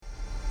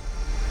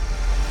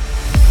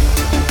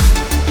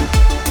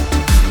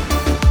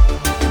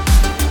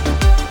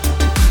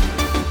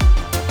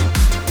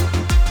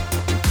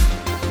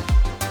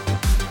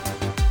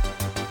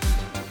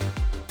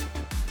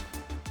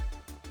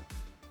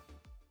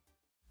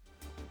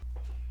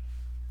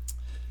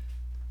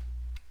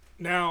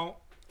Now,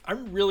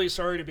 I'm really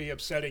sorry to be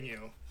upsetting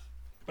you,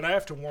 but I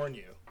have to warn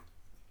you.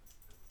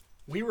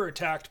 We were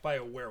attacked by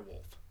a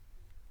werewolf.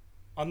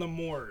 On the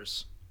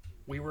moors,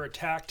 we were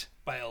attacked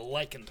by a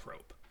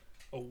lycanthrope,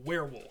 a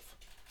werewolf.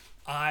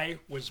 I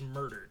was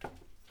murdered,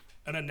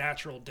 an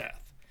unnatural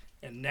death,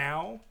 and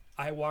now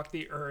I walk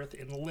the earth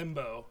in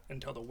limbo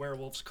until the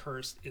werewolf's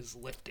curse is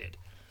lifted.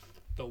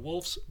 The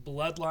wolf's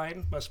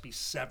bloodline must be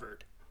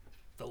severed.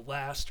 The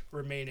last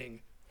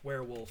remaining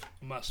werewolf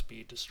must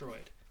be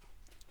destroyed.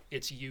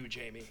 It's you,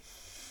 Jamie.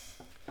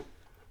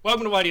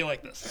 Welcome to Why Do You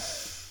Like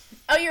This?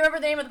 Oh, you remember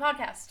the name of the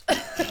podcast.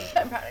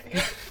 I'm proud of you.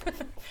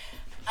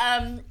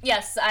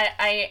 Yes,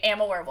 I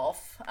am a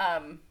werewolf.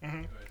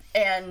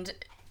 And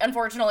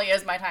unfortunately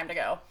is my time to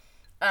go.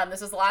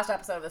 This is the last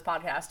episode of this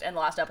podcast and the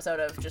last episode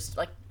of just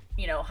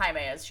Jaime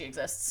as she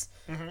exists.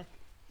 Mm-hmm.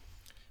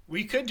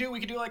 We could do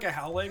like a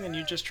howling and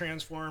you just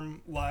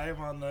transform live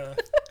on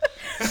the...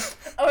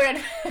 Oh, we're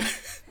gonna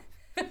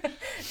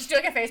just do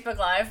like a Facebook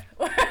Live.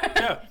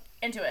 Yeah.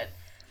 Into it.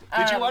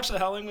 Did you watch The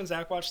Howling when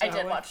Zach watched The Howling?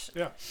 I did watch.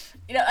 Yeah.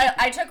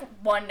 I took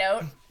one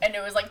note and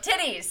it was like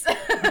titties.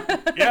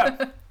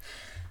 Yeah.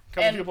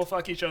 Couple people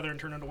fuck each other and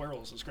turn into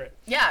werewolves. It's great.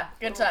 Yeah,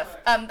 good stuff.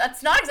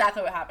 That's not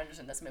exactly what happens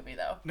in this movie,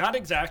 though. Not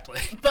exactly.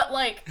 But,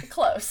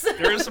 close.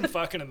 There is some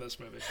fucking in this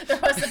movie. There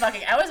was some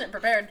fucking. I wasn't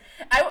prepared.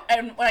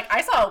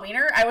 I saw a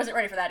wiener. I wasn't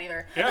ready for that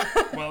either. Yeah,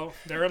 well,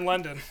 they're in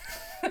London.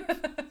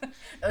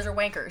 Those are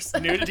wankers.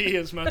 Nudity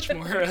is much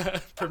more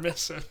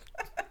permissive.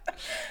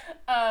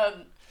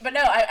 But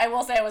no, I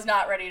will say I was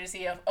not ready to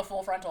see a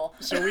full frontal.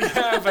 So we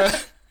have...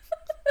 It's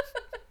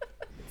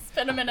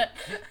been a minute.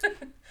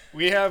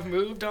 We have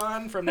moved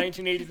on from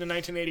 1980 to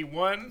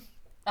 1981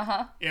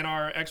 Uh-huh. in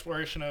our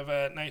exploration of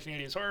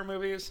 1980s horror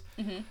movies.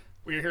 Mm-hmm.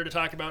 We are here to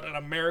talk about An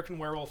American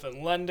Werewolf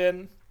in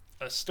London,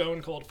 a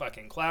stone cold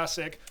fucking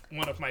classic,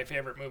 one of my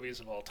favorite movies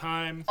of all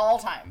time. All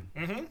time?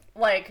 Mm-hmm.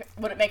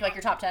 Would it make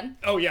your top 10?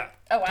 Oh, yeah.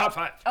 Oh, wow. Top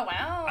 5. Oh,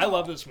 wow. I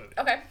love this movie.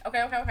 Okay.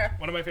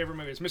 One of my favorite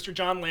movies. Mr.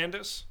 John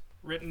Landis,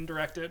 written,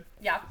 directed.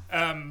 Yeah.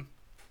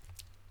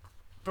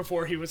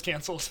 Before he was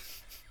canceled.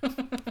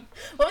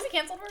 What was he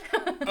canceled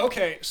for?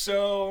 Okay,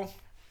 so...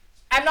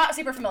 I'm not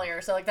super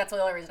familiar, so that's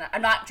the only reason.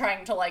 I'm not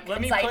trying to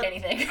incite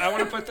anything. I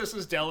want to put this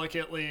as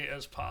delicately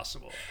as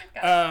possible.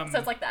 So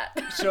it's like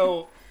that.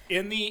 So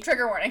in the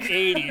trigger warning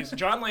 80s,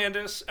 John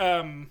Landis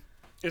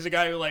is a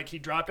guy who he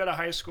dropped out of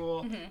high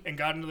school and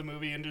got into the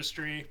movie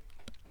industry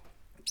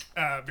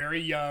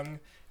very young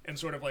and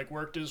sort of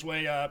worked his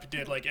way up,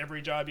 did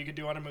every job you could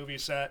do on a movie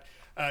set.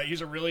 He's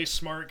a really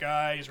smart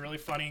guy. He's a really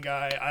funny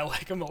guy. I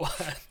like him a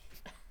lot.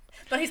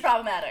 But he's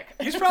problematic.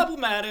 He's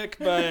problematic,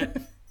 but...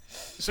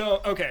 So,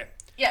 okay.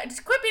 Yeah,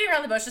 just quit beating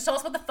around the bush. Just tell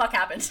us what the fuck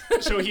happened.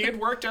 So he had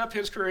worked up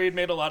his career. He'd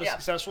made a lot of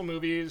successful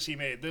movies. He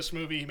made this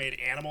movie. He made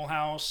Animal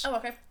House. Oh,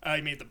 okay.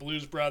 He made The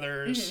Blues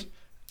Brothers.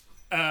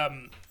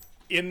 Mm-hmm.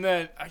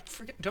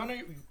 Don't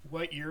know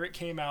what year it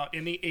came out.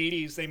 In the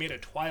 80s, they made a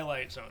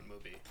Twilight Zone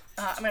movie.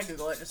 I'm going to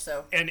Google it just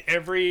so. And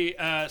every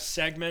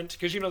segment,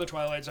 because the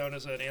Twilight Zone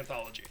is an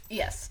anthology.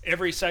 Yes.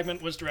 Every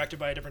segment was directed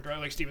by a different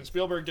director. Steven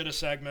Spielberg did a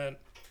segment.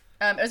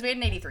 It was made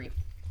in 83.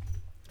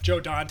 Joe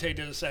Dante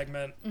did a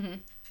segment. Mm-hmm.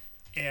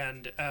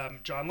 And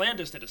John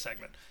Landis did a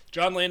segment.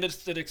 John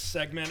Landis did a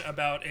segment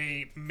about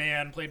a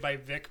man played by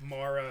Vic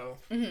Morrow,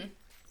 who's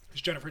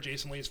Jennifer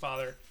Jason Leigh's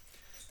father.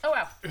 Oh,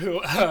 wow.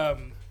 Who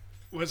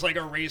was a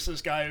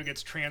racist guy who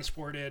gets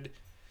transported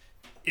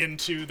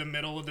into the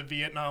middle of the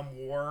Vietnam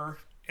War.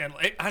 And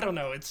I don't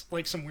know, it's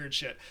some weird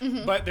shit.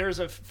 Mm-hmm. But there's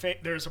a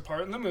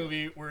part in the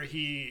movie where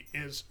he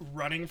is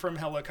running from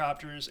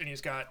helicopters and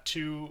he's got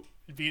 2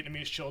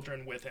 Vietnamese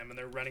children with him and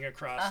they're running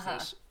across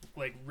this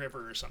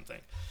river or something.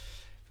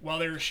 While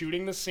they were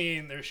shooting the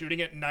scene, they're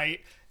shooting at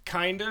night,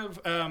 kind of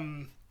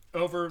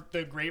over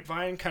the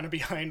grapevine, kind of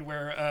behind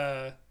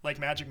where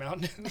Magic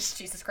Mountain is.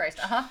 Jesus Christ,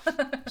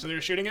 So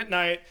they're shooting at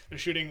night. They're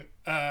shooting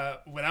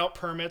without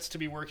permits to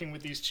be working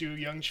with these 2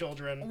 young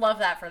children. Love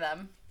that for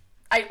them.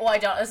 I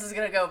don't. This is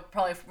gonna go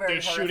probably very.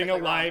 They're shooting a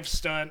live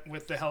stunt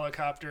with the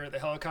helicopter. The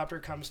helicopter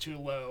comes too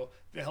low.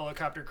 The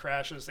helicopter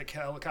crashes. The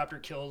helicopter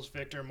kills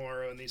Victor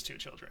Morrow and these 2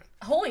 children.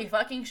 Holy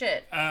fucking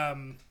shit.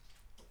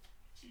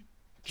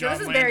 So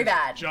this is very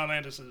bad. John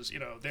Landis is,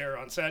 there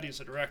on set. He's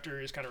the director.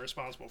 He's kind of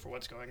responsible for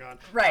what's going on.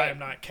 Right. I am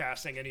not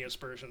casting any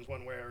aspersions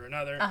one way or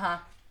another.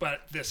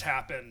 But this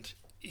happened.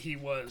 He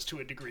was, to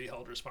a degree,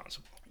 held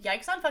responsible.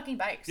 Yikes on fucking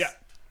bikes. Yeah.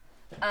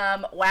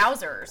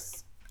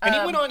 Wowzers. And he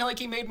went on,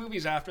 he made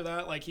movies after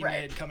that. He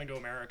made Coming to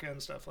America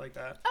and stuff like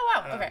that. Oh,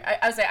 wow. Okay.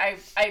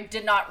 I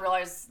did not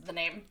realize the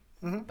name.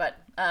 Mm-hmm. But,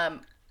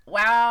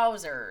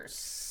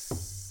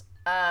 wowzers.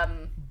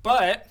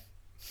 But...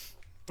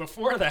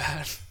 Before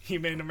that, he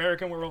made An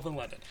American Werewolf in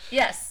London.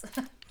 Yes.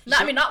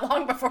 Not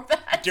long before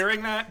that.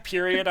 During that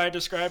period I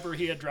described where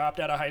he had dropped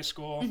out of high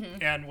school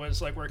and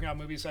was working on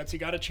movie sets, he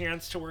got a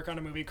chance to work on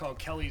a movie called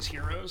Kelly's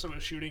Heroes that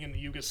was shooting in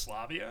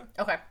Yugoslavia.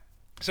 Okay.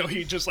 So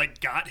he just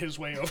got his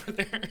way over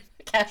there.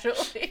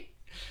 Casually.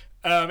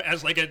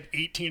 as like an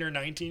 18 or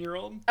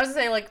 19-year-old. I was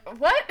gonna say, like,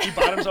 what? He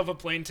bought himself a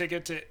plane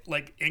ticket to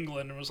like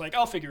England and was like,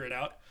 I'll figure it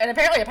out. And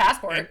apparently a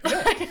passport.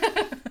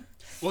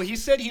 Well, he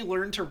said he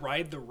learned to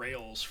ride the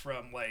rails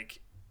from like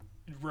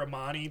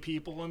Romani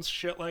people and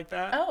shit like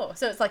that. Oh,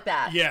 so it's like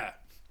that. Yeah.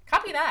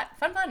 Copy that.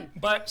 Fun.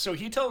 But so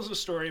he tells a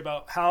story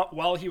about how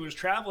while he was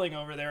traveling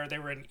over there, they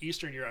were in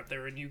Eastern Europe, they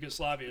were in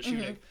Yugoslavia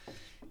shooting,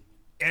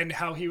 and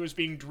how he was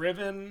being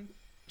driven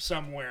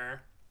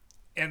somewhere,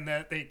 and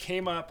that they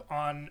came up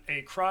on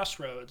a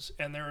crossroads,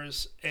 and there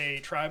was a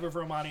tribe of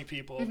Romani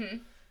people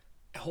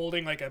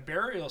holding like a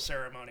burial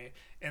ceremony,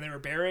 and they were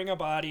burying a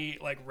body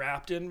like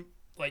wrapped in,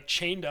 like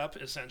chained up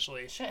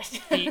essentially,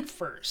 feet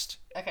first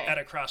at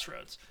a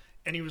crossroads.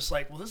 And he was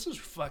like, well, this is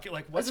fucking,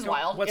 like, what's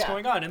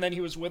going on? And then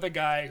he was with a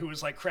guy who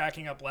was, like,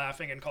 cracking up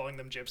laughing and calling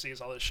them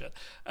gypsies, all this shit.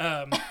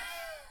 But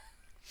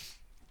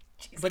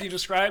he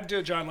described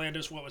to John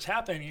Landis what was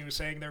happening. He was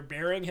saying they're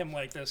burying him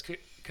like this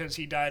because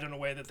he died in a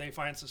way that they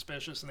find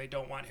suspicious and they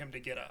don't want him to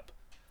get up.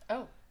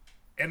 Oh.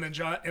 And then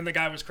the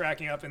guy was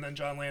cracking up, and then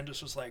John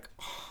Landis was like,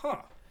 huh.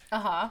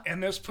 Uh-huh.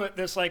 And this put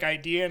this, like,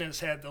 idea in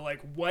his head that,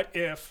 like, what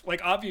if,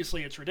 like,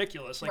 obviously it's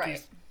ridiculous. Like,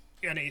 he's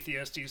an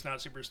atheist, he's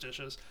not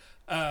superstitious.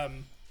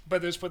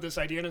 But this put this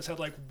idea in his head,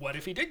 like, what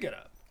if he did get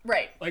up?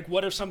 Right. Like,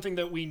 what if something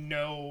that we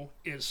know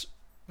is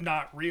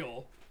not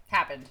real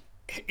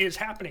is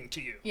happening to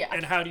you? Yeah.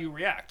 And how do you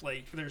react?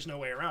 Like, there's no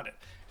way around it.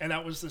 And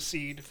that was the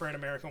seed for An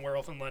American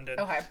Werewolf in London.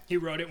 Okay. He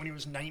wrote it when he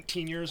was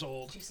 19 years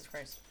old. Jesus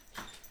Christ.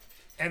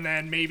 And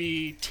then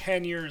maybe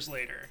 10 years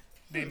later,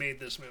 they made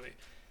this movie.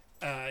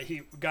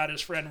 He got his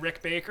friend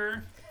Rick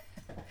Baker.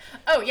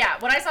 Oh, yeah.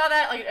 When I saw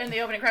that, like, in the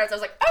opening credits, I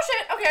was like, oh,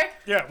 shit, okay.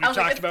 Yeah, we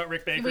talked about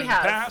Rick Baker in the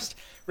past.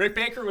 Rick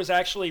Baker was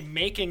actually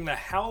making The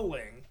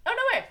Howling. Oh,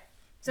 no way.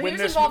 So he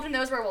was involved in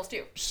those werewolves,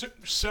 too.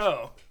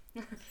 So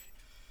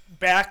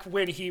back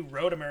when he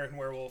wrote American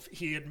Werewolf,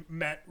 he had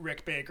met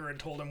Rick Baker and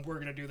told him, we're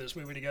going to do this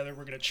movie together.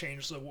 We're going to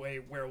change the way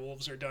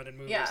werewolves are done in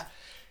movies. Yeah.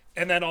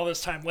 And then all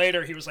this time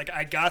later, he was like,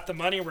 I got the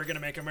money. We're going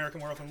to make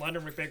American Werewolf in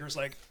London. Rick Baker's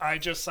like, I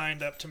just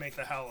signed up to make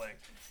The Howling.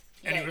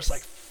 And he was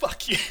like,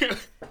 fuck you.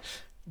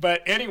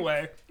 But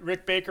anyway,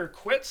 Rick Baker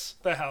quits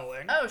The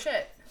Howling. Oh,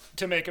 shit.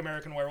 To make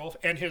American Werewolf.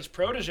 And his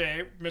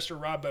protege, Mr.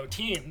 Rob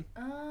Bottin,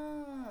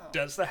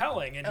 does The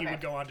Howling. And he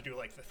would go on to do,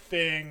 like, The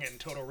Thing and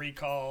Total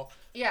Recall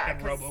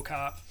and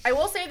RoboCop. I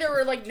will say there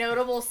were, like,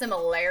 notable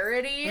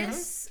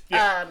similarities.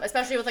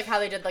 Especially with, like, how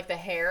they did, like, the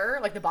hair,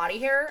 like, the body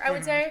hair, I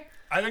would say.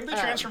 I think the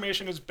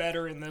transformation is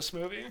better in this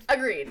movie.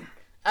 Agreed.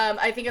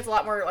 I think it's a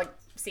lot more, like,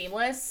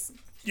 seamless.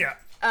 Yeah.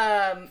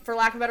 For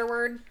lack of a better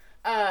word.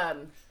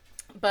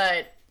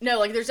 But no,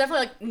 like, there's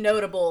definitely, like,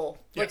 notable,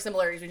 like,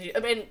 similarities between, I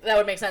mean, that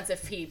would make sense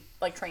if he,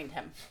 like, trained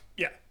him.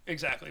 Yeah,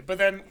 exactly. But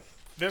then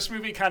this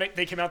movie kind of,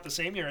 they came out the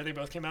same year. They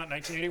both came out in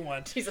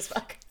 1981. Jesus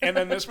fuck. And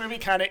then this movie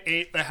kind of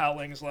ate The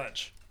Howling's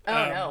lunch.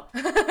 Oh,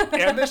 no.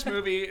 And this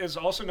movie is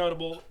also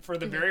notable for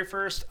the very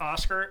first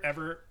Oscar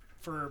ever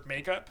for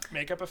makeup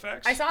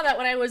effects. I saw that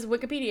when I was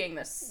Wikipediaing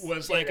this.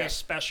 Was like a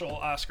special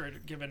Oscar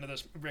given to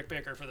this Rick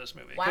Baker for this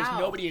movie. Wow. Because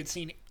nobody had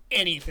seen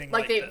anything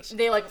like this.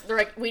 They're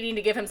like, we need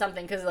to give him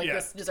something because, like,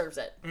 this deserves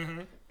it. Mm-hmm.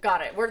 Got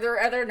it. Were there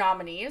other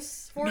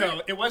nominees for it?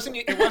 No, it wasn't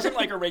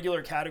like a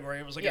regular category.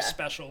 It was like a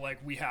special, like,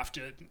 we have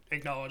to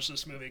acknowledge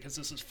this movie because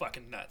this is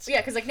fucking nuts. Yeah,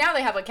 because, like, now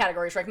they have, like,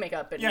 categories for, like,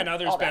 makeup and now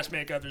there's best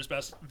makeup, there's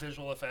best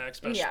visual effects,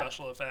 best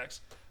special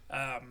effects.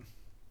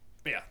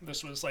 But yeah,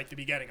 this was, like, the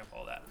beginning of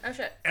all that. Oh,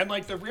 shit. And,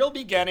 like, the real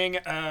beginning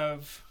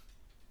of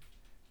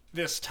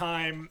this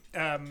time,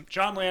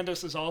 John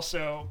Landis is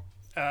also,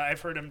 I've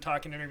heard him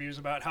talk in interviews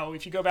about how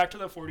if you go back to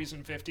the 40s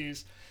and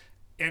 50s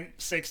and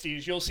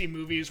 60s, you'll see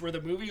movies where the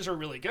movies are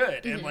really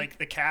good. And, like,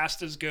 the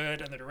cast is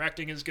good and the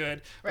directing is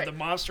good. But the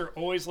monster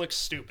always looks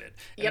stupid.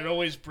 And it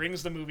always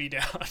brings the movie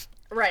down.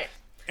 Right.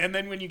 And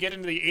then when you get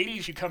into the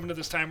 80s, you come into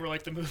this time where,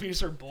 like, the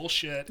movies are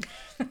bullshit.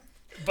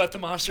 But the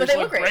monsters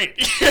look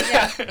great.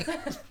 Yeah.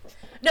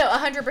 No,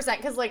 100%.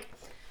 Because, like,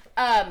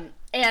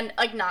 and,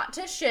 like, not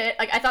to shit.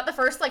 Like, I thought the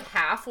first, like,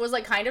 half was,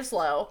 like, kind of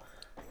slow.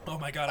 Oh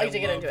my god, like, to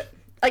get into it.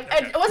 Like,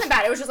 it wasn't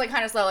bad. It was just, like,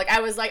 kind of slow. Like,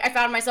 I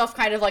found myself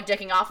kind of, like,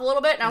 dicking off a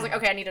little bit. And I was like,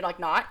 okay, I need to, like,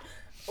 not.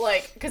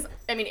 Like, because,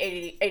 I mean,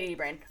 ADD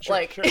brain. Sure,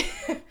 like, sure.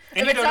 And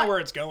you don't know where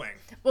it's going.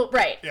 Well,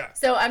 right. Yeah.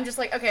 So I'm just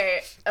like,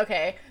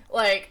 okay.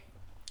 Like,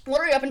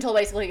 literally up until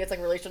basically he gets,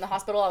 like, released from the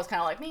hospital, I was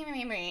kind of like,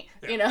 me.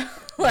 Yeah. You know?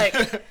 Like,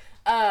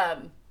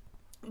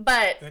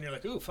 but. Then you're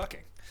like, ooh, fucking.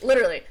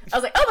 Literally. I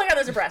was like, oh my god,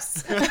 those are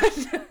breasts.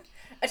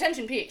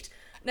 Attention peaked.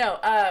 No,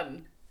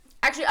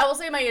 actually, I will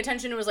say my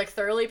attention was, like,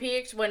 thoroughly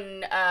peaked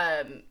when,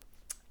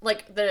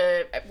 like,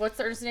 what's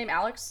her name,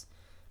 Alex?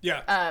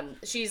 Yeah.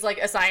 She's, like,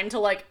 assigned to,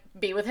 like,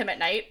 be with him at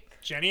night.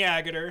 Jenny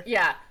Agutter.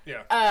 Yeah.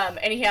 Yeah.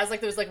 And he has, like,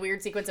 those, like,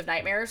 weird sequence of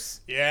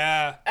nightmares.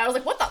 Yeah. I was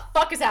like, what the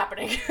fuck is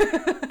happening?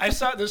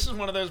 This is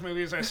one of those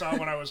movies I saw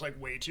when I was, like,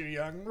 way too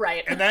young.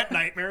 Right. And that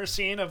nightmare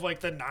scene of,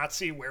 like, the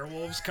Nazi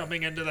werewolves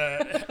coming into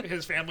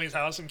his family's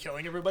house and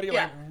killing everybody,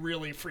 like,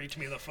 really freaked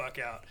me the fuck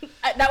out.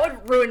 That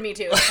would ruin me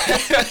too.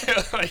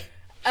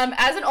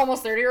 As an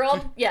almost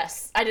 30-year-old,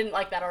 yes, I didn't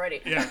like that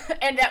already. Yeah.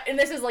 and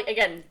this is like,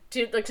 again,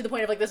 to the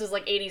point of like, this is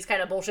like 80s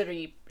kind of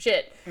bullshitty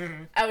shit.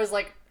 Mm-hmm. I was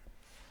like,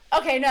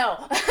 okay,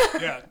 no.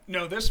 Yeah.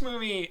 No, this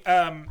movie,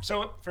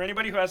 so for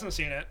anybody who hasn't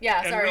seen it,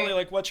 Yeah, and sorry. really,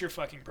 like, what's your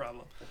fucking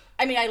problem?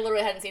 I mean, I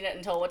literally hadn't seen it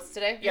until what's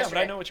today? Yeah, Yesterday.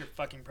 but I know what your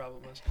fucking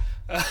problem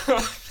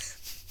is.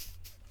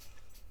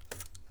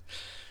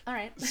 All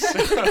right.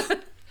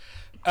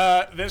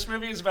 This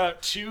movie is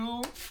about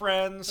two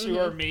friends who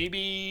are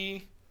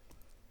maybe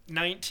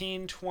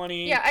 19,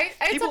 20. Yeah, I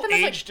people thought them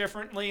as, like- age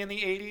differently in the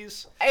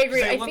 80s. I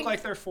agree. They I look think-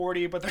 like they're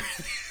 40, but they're...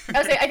 I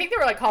was saying, I think they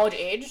were like college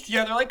aged.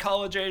 Yeah, they're like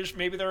college age.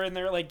 Maybe they're in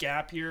their like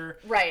gap year.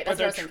 Right, But that's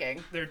what I was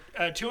thinking.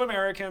 They're two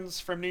Americans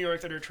from New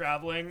York that are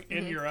traveling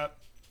in Europe.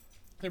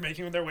 They're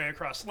making their way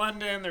across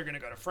London. They're going to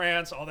go to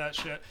France, all that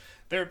shit.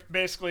 They're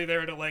basically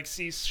there to like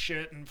see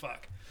shit and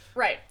fuck.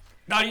 Right.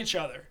 Not each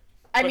other.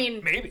 I but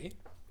mean, maybe.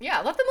 yeah,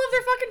 let them live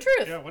their fucking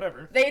truth. Yeah,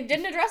 whatever. They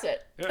didn't address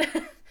it.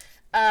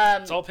 Yeah.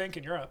 It's all pink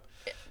in Europe.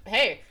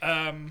 Hey.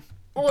 Um,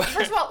 Well,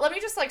 first of all, let me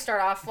just like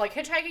start off. Like,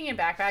 hitchhiking and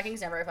backpacking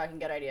is never a fucking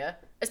good idea,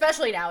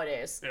 especially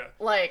nowadays. Yeah.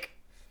 Like,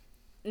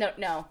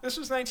 no. This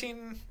was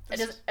It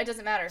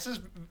doesn't matter. This is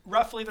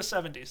roughly the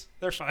 70s.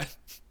 They're fine.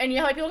 And you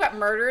know how people got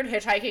murdered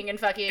hitchhiking and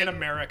fucking. In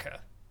America.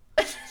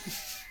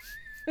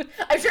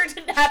 I'm sure it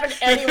didn't happen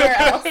anywhere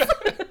else.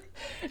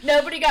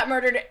 Nobody got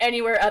murdered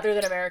anywhere other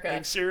than America.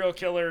 And serial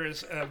killer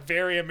is a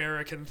very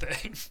American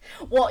thing.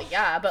 Well,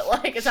 yeah, but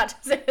like, it's not to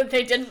say that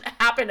they didn't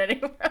happen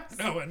anywhere else.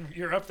 No, in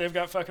Europe they've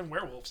got fucking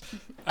werewolves.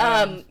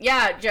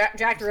 Yeah,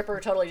 Jack the Ripper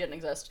totally didn't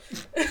exist.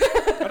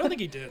 I don't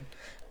think he did.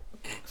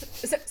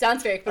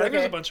 Sounds fake, I but think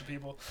there's a okay. bunch of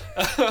people.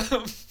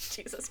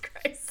 Jesus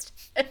Christ.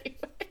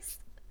 Anyways,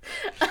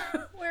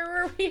 where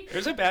were we?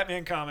 There's a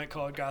Batman comic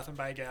called Gotham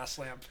by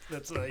Gaslamp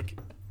that's like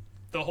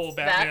the whole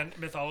Batman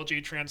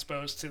mythology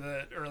transposed to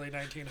the early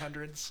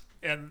 1900s,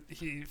 and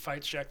he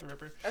fights Jack the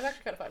Ripper. That's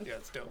actually kind of fun. Yeah,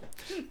 it's dope.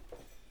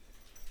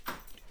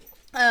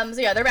 So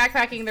yeah, they're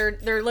backpacking.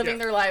 They're living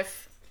Yeah. their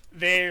life.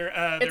 They're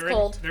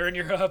cold. They're in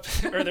Europe,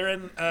 or they're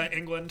in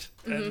England,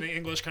 in the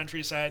English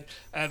countryside.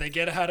 They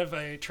get out of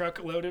a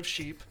truckload of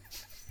sheep,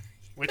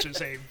 which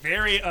is a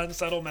very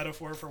unsubtle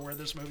metaphor for where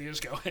this movie is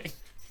going.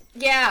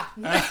 Yeah.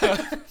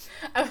 I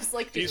was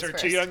like, These Jesus are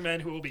Christ. two young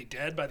men who will be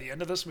dead by the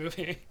end of this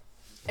movie.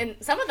 And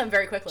some of them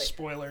very quickly.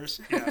 Spoilers.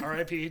 Yeah,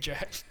 R.I.P.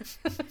 Jack.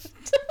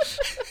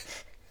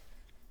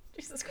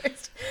 Jesus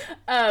Christ.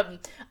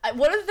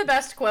 One of the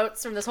best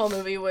quotes from this whole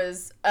movie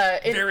was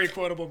Very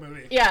quotable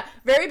movie. yeah,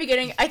 very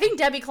beginning. I think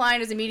Debbie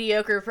Klein is a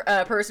mediocre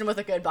person with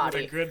a good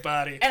body. With a good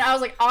body. And I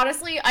was like,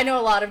 honestly, I know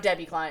a lot of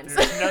Debbie Kleins.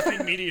 There's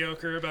nothing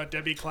mediocre about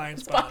Debbie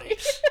Klein's body.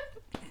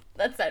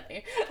 That sent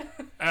me.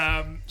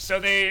 So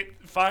they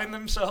find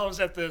themselves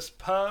at this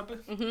pub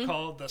Mm-hmm.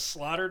 called the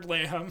Slaughtered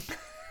Lamb.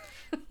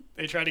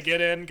 They try to get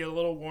in, get a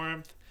little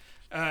warmth.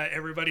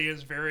 Everybody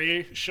is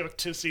very shook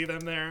to see them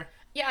there.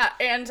 Yeah,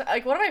 and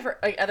like one of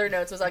my other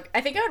notes was like,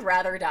 I think I would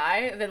rather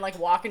die than like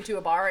walk into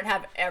a bar and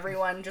have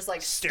everyone just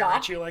like Stare stop.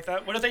 at you like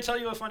that. What if they tell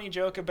you a funny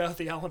joke about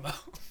the Alamo?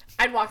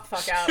 I'd walk the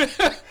fuck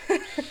out.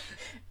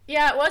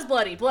 Yeah, it was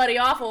bloody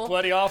awful.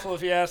 Bloody awful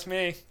if you ask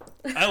me.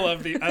 I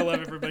love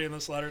everybody in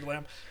the Slaughtered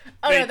Lamb.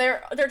 Oh no,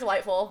 they're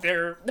delightful.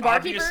 They're The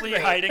barkeeper, obviously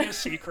great. hiding a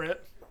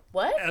secret.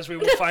 What? As we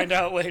will find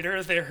out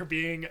later, they're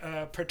being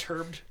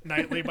perturbed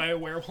nightly by a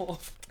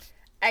werewolf.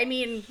 I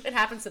mean, it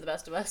happens to the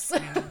best of us.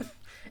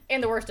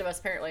 And the worst of us,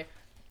 apparently.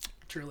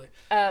 Truly.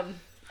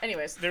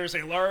 Anyways, There's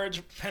a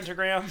large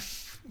pentagram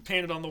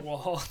painted on the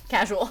wall.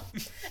 casual.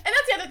 And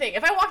that's the other thing.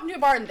 If I walked into a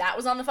bar and that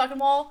was on the fucking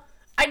wall,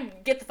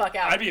 I'd get the fuck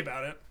out. I'd be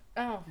about it.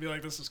 Oh, Be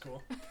like, this is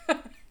cool.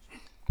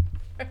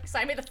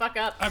 sign me the fuck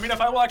up. I mean, if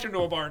I walked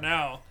into a bar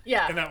now,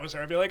 Yeah. and that was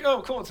there, I'd be like,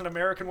 oh, cool, it's an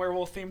American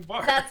werewolf themed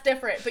bar. That's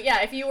different. But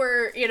yeah, if you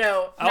were,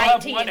 I'll 19.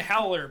 have one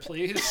howler,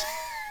 please.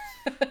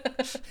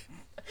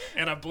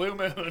 And a blue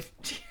moon.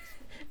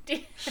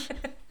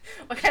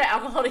 What kind of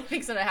alcohol do you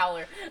think's in a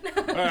howler?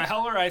 A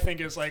howler, I think,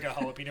 is like a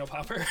jalapeno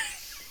popper.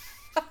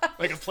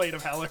 Like a plate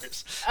of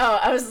howlers. Oh,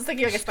 I was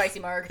thinking like a spicy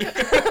marg. Two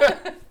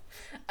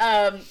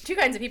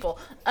kinds of people.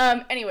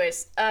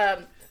 Anyways,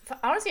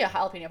 honestly, a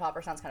jalapeno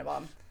popper sounds kind of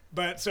bomb.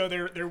 But so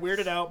they're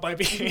weirded out by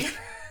being.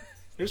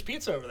 There's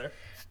pizza over there.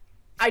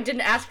 I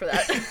didn't ask for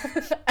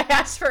that. I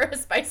asked for a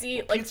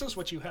spicy, like. Pizza's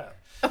what you have.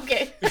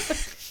 Okay.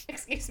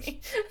 Excuse me.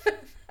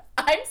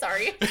 I'm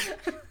sorry.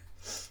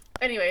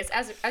 Anyways,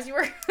 as you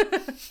were.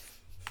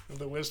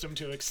 The wisdom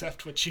to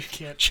accept what you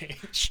can't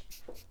change.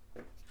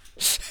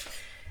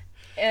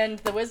 And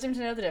the wisdom to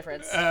know the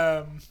difference.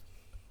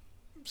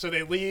 So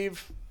they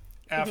leave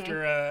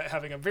after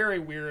having a very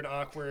weird,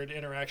 awkward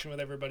interaction with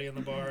everybody in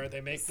the bar.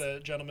 They make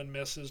the gentleman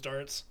miss his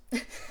darts.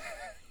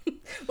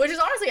 Which is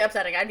honestly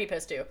upsetting. I'd be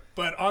pissed too.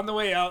 But on the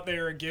way out, they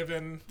are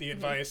given the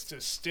advice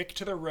to stick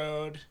to the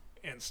road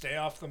and stay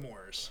off the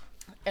moors.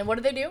 And what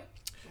do they do?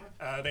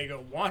 They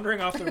go wandering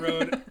off the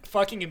road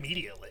fucking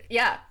immediately.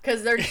 Yeah,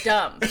 because they're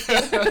dumb.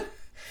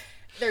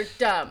 They're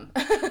dumb.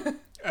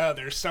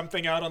 There's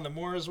something out on the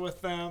moors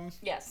with them.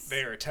 Yes.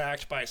 They are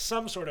attacked by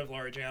some sort of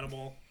large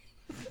animal.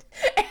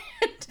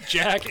 And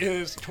Jack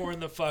is torn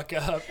the fuck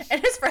up.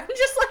 And his friend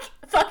just, like,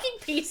 fucking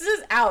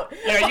pieces out.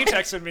 Yeah, you Like,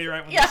 texted me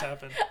right when this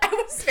happened. I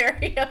was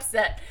very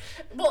upset.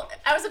 Well,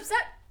 I was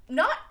upset,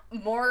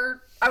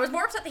 I was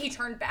more upset that he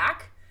turned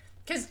back.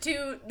 Because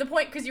to the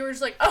point, because you were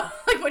just like, oh,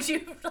 like, would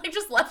you, like,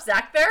 just left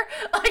Zach there?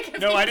 Like, if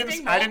No, he I was being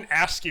didn't. mauled? I didn't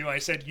ask you. I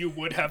said you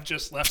would have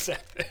just left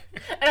Zach there.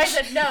 And I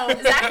said, no,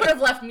 Zach would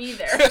have left me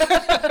there.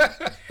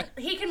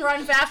 He can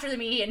run faster than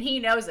me, and he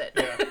knows it.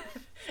 Yeah.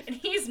 And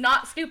he's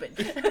not stupid.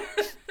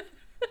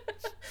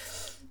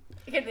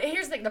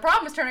 Here's the thing. The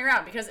problem is turning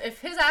around, because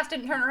if his ass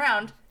didn't turn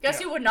around, guess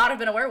who would not have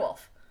been a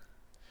werewolf?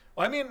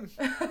 Well, I mean,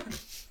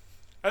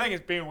 I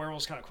think being a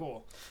werewolf is kind of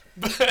cool.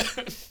 But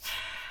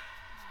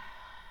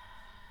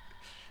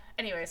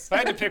anyways. if I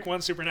had to pick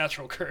one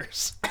supernatural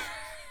curse,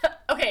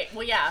 Okay,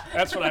 well, yeah.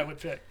 that's what I would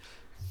pick.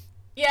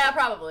 Yeah,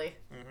 probably.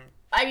 Mm-hmm.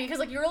 I mean, because,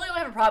 like, you really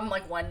only have a problem,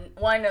 like, one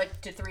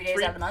like, to 3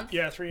 days out of the month.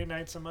 Yeah, 3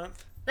 nights a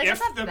month. Like, it's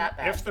not that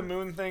bad. If the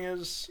moon thing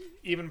is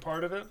even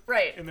part of it,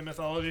 Right. in the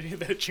mythology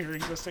that you're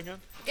existing in,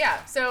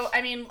 Yeah, so,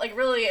 I mean, like,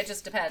 really, it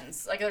just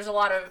depends. Like, there's a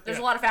lot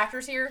of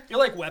factors here. you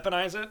like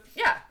weaponize it.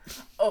 Yeah.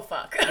 Oh,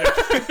 fuck.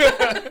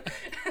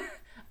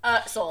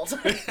 Sold.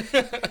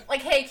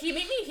 Like, hey, can you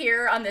meet me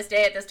here on this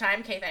day at this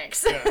time? Okay,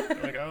 thanks. Yeah,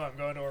 you're like, oh, I'm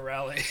going to a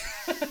rally.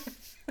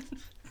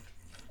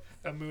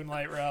 A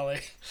moonlight rally.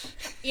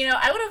 You know,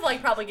 I would have,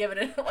 like, probably given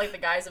it, like, the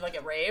guise of, like,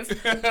 a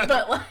rave.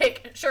 But,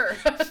 like, sure.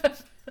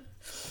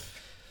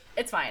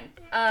 It's fine.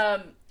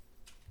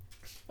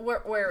 Where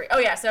are we? Oh,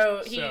 yeah,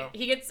 so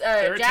he gets,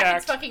 Jack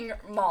gets fucking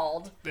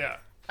mauled. Yeah.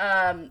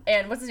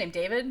 And what's his name?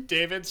 David?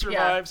 David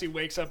survives. Yeah. He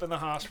wakes up in the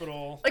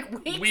hospital.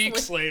 Like,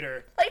 weeks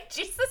later. Like,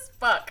 Jesus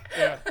fuck.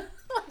 Yeah.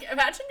 Like,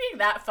 imagine being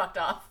that fucked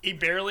off. He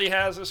barely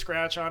has a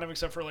scratch on him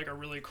except for, like, a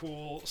really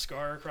cool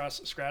scar across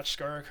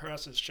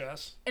his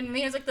chest. And then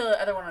he has, like,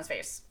 the other one on his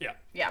face. Yeah.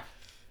 Yeah.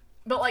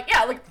 But, like,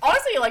 yeah, like,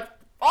 honestly, like,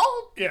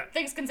 all yeah.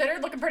 things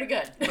considered, looking pretty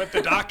good. But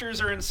the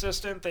doctors are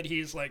insistent that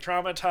he's, like,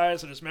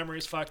 traumatized and his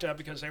memory's fucked up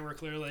because they were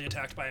clearly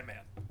attacked by a man.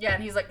 Yeah,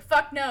 and he's like,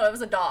 fuck no, it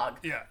was a dog.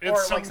 Yeah,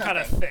 it's some kind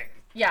of thing.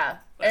 Yeah.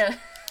 And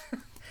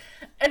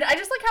I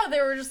just like how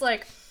they were just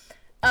like,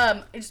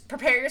 just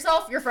prepare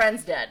yourself, your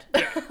friend's dead.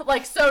 Yeah.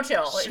 Like, so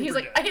chill. Super he's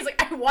like, dead.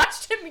 I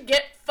watched him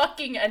get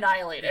fucking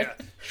annihilated.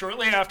 Yeah.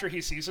 Shortly after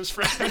he sees his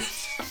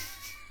friends.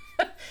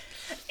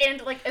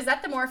 And, like, is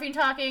that the morphine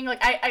talking? Like,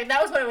 I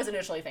that was what I was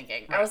initially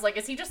thinking. Right. I was like,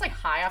 is he just, like,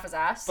 high off his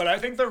ass? But I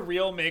think the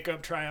real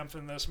makeup triumph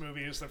in this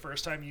movie is the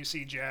first time you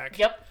see Jack.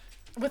 Yep.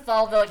 With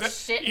all the, like,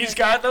 shit in he's his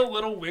got neck. the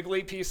little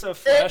wiggly piece of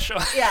flesh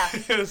on yeah.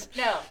 his...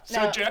 No.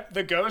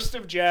 The ghost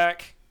of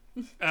Jack,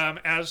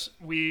 as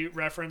we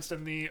referenced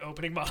in the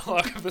opening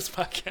monologue of this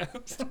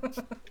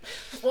podcast.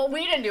 Well,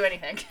 we didn't do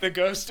anything. The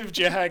ghost of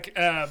Jack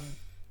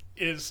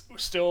is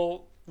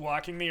still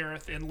walking the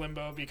earth in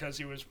limbo because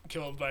he was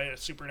killed by a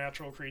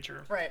supernatural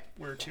creature. Right.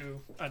 We're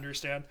to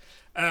understand.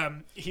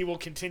 He will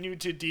continue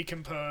to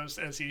decompose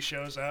as he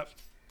shows up.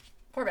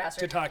 Poor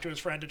bastard. To talk to his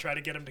friend to try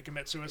to get him to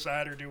commit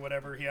suicide or do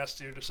whatever he has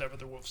to do to sever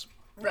the wolf's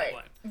right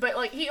line. But,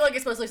 like, he, like,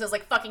 explicitly says,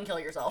 like, fucking kill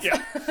yourself. Yeah.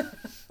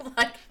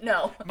 Like,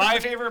 no. My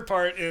favorite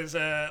part is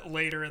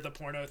later at the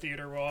porno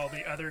theater where all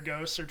the other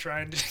ghosts are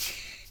trying to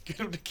get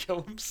him to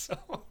kill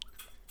himself.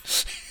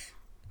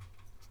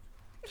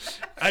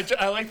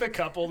 I like the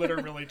couple that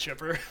are really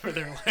chipper where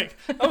they're like,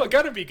 oh, it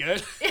gotta be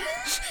good.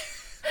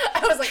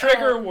 I was like,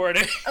 trigger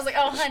warning. I was like,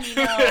 oh, honey,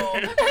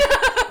 no.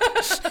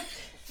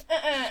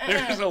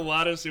 There's a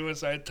lot of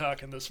suicide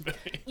talk in this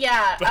movie.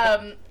 Yeah.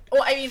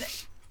 Well, I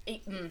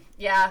mean,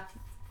 yeah.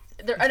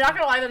 I'm not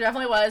gonna lie, there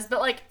definitely was, but,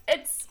 like,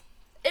 it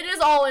is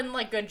all in,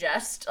 like, good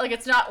jest. Like,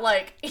 it's not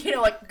like, you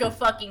know, like, go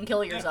fucking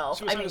kill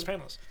yourself. Yeah, suicide is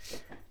painless.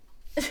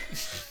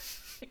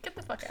 Get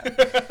the fuck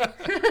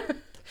out.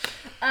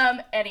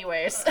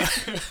 Anyways.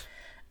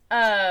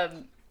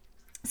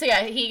 So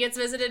yeah, he gets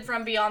visited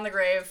from beyond the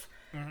grave.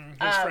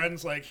 Mm-hmm. His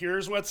friend's like,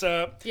 here's what's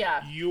up.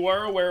 Yeah. You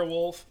are a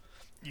werewolf.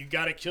 You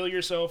gotta kill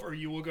yourself or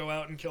you will go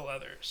out and kill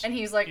others. And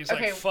he's like,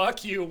 okay.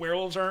 Fuck you.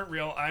 Werewolves aren't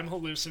real. I'm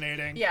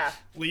hallucinating. Yeah.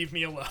 Leave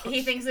me alone.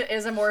 He thinks it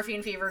is a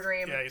morphine fever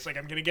dream. Yeah, he's like,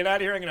 I'm gonna get out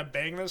of here. I'm gonna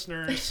bang this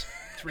nurse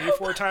 3 or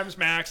 4 times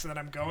max, and then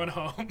I'm going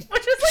home.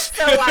 Which is, like,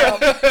 so wild.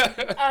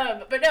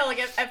 But no, like,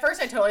 at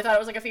first I totally thought it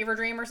was, like, a fever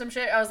dream or some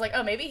shit. I was like,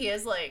 oh, maybe he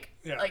is, like,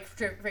 like,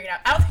 freaking out.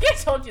 I don't think I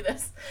told you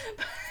this.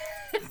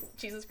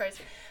 Jesus Christ.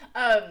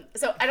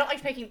 So I don't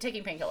like taking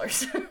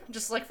painkillers.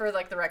 Just, like, for,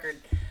 like, the record.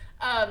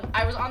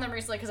 I was on them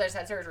recently because I just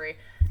had surgery.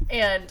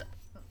 And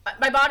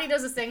my body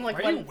does this thing,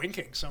 like, why are you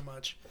winking so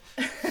much?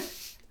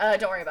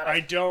 Don't worry about it.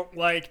 I don't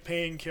like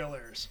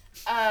painkillers.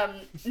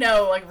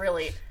 No, like,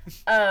 really.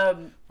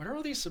 What are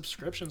all these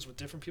subscriptions with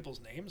different people's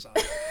names on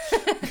them?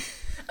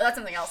 Oh, that's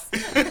something else.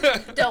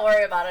 Don't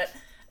worry about it.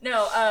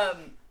 No,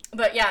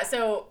 but yeah,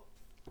 so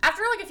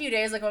after, like, a few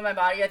days, like, when my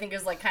body, I think,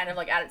 is, like, kind of,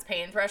 like, at its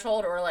pain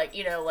threshold or, like,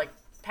 you know, like,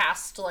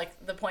 past,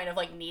 like, the point of,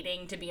 like,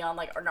 needing to be on,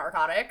 like,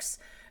 narcotics,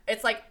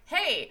 it's like,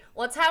 hey,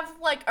 let's have,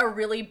 like, a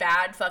really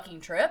bad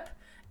fucking trip,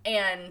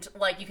 and,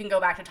 like, you can go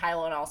back to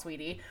Tylenol,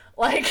 sweetie.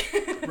 Like,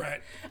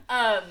 right.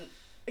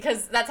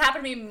 because that's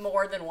happened to me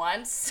more than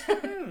once,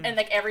 and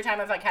like every time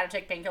I've like had to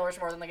take painkillers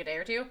for more than like a day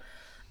or two.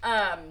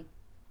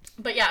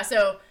 But yeah,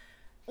 so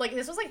like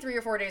this was like 3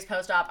 or 4 days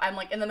post-op. I'm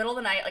like in the middle of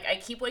the night, like I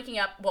keep waking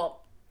up.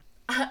 Well,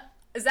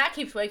 Zach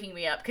keeps waking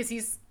me up because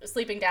he's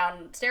sleeping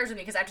downstairs with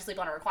me because I have to sleep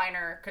on a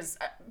recliner. Because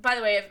by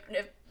the way,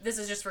 if this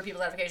is just for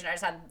people's edification, I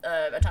just had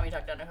a tummy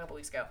tuck done a couple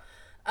weeks ago.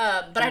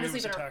 But I had to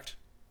sleep in a...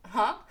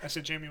 Huh? I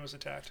said Jamie was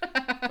attacked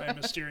by a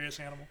mysterious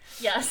animal.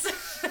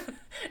 Yes.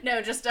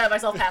 No, just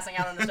myself passing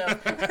out on the stove.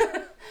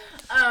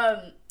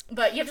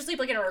 But you have to sleep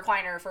like in a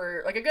recliner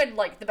for like a good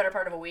like the better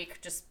part of a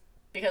week, just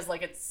because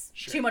like it's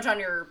too much on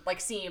your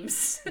like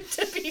seams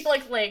to be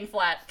like laying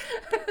flat.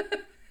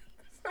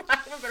 For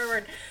lack of a better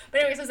word.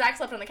 But anyway, so Zach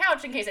slept on the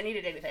couch in case I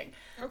needed anything.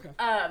 Okay.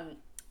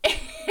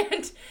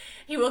 And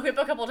he woke me up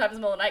a couple of times in the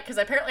middle of the night because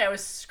apparently I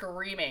was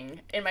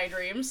screaming in my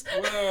dreams.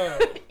 Whoa.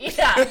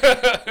 Yeah.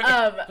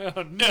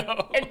 Oh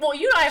no. And, well,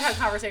 you and I have had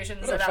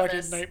conversations what a about fucking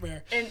this.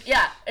 Nightmare. And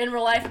yeah, in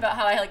real life about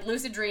how I like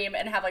lucid dream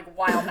and have like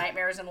wild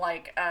nightmares and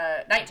like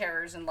night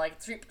terrors and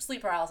like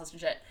sleep paralysis and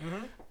shit.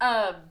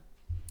 Mm-hmm.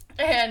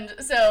 And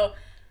so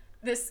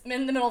this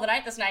in the middle of the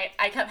night this night,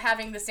 I kept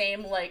having the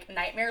same like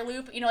nightmare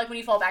loop. You know, like when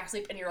you fall back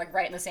asleep and you're like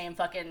right in the same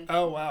fucking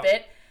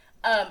bit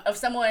of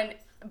someone.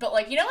 But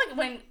like, you know, like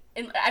when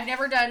I've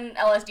never done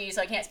LSD,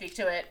 so I can't speak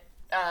to it.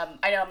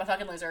 I know I'm a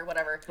fucking loser,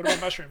 whatever. What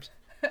about mushrooms?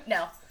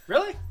 No.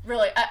 Really?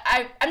 Really.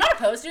 I'm not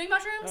opposed to doing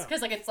mushrooms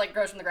because like it's like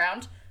grows from the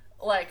ground.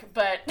 Like,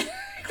 but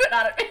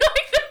not like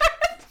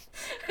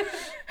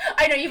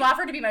I know you've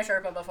offered to be my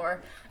Sherpa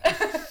before.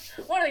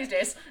 One of these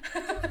days.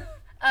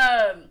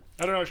 I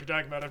don't know what you're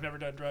talking about. I've never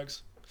done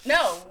drugs.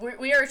 No,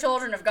 we are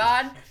children of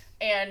God,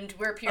 and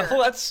we're pure. Oh,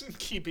 let's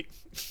keep it.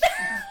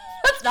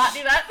 Let's not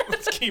do that.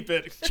 Let's keep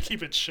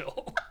it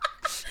chill.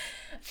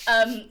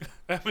 I'm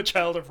a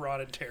child of Ron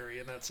and Terry,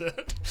 and that's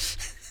it.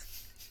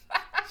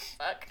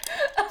 Fuck.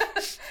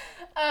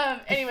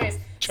 Anyways.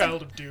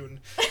 Child of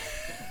Dune.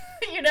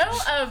 You know,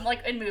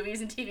 like in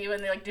movies and TV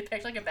when they like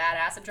depict like a bad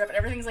acid trip and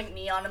everything's like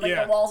neon and like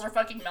Yeah. the walls are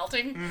fucking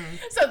melting. Mm-hmm.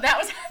 So that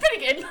was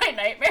happening in my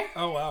nightmare.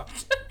 Oh wow.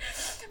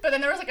 But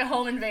then there was like a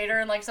home invader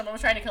and like someone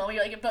was trying to kill me.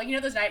 Like, but you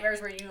know those nightmares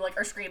where you like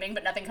are screaming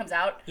but nothing comes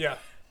out. Yeah.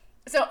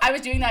 So I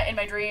was doing that in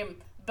my dream,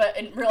 but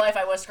in real life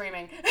I was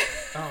screaming.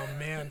 Oh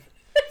man.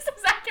 So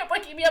Zach kept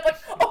waking me up like,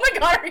 oh my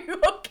god, are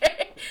you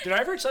okay? Did I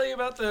ever tell you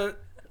about the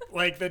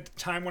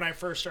time when I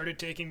first started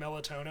taking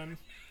melatonin?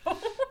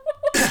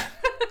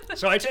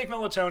 So I take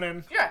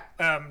melatonin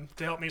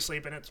to help me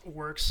sleep, and it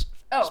works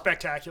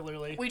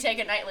spectacularly. We take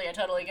it nightly. I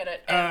totally get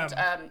it. And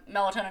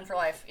melatonin for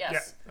life.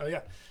 Yes. Yeah. Oh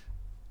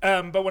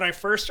yeah. But when I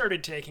first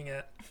started taking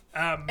it,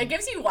 it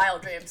gives you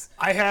wild dreams.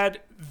 I had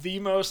the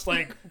most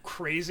like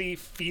crazy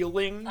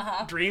feeling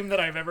dream that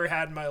I've ever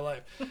had in my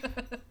life.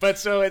 But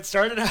so it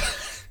started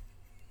out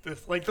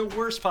like the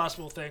worst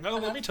possible thing. Oh,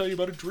 let me tell you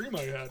about a dream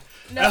I had.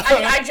 No,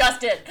 I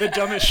just did. The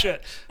dumbest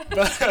shit.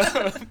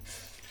 But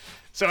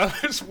so I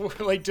was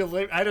like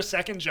I had a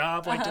second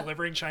job like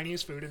delivering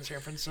Chinese food in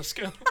San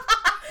Francisco.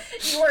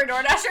 You were a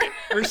DoorDasher?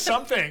 Or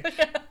something.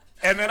 Yeah.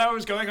 And then I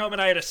was going home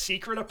and I had a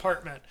secret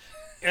apartment.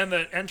 And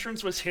the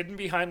entrance was hidden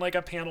behind like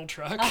a panel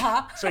truck.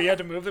 So you had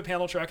to move the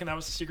panel truck and that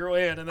was the secret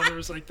way in. And then there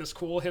was like this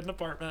cool hidden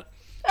apartment.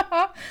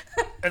 And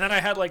then I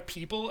had like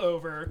people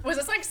over. Was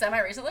this like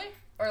semi-recently?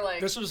 Or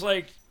like... This was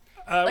like...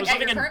 I was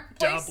living in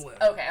Dublin.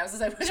 Okay, I was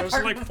just like... So this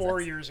was like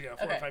 4 years ago,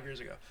 4 or 5 years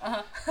ago.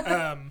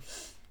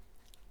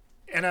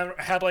 And I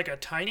had like a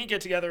tiny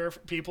get-together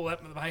of people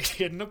at my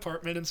hidden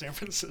apartment in San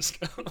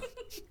Francisco.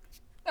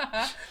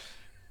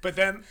 But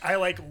then I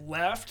like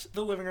left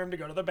the living room to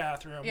go to the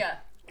bathroom. Yeah.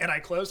 And I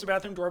closed the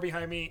bathroom door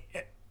behind me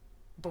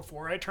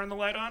before I turned the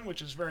light on,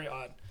 which is very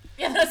odd.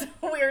 Yeah, that's a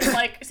weird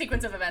like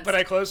sequence of events. But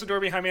I closed the door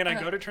behind me and I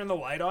go to turn the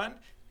light on.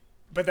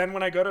 But then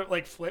when I go to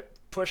like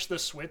push the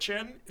switch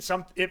in,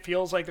 it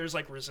feels like there's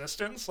like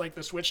resistance. Like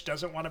the switch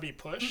doesn't want to be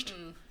pushed.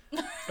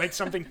 Like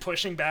something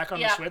pushing back on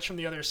the switch from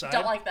the other side.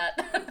 Don't like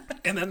that.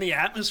 And then the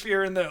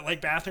atmosphere in the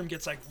like bathroom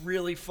gets like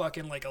really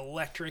fucking like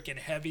electric and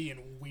heavy and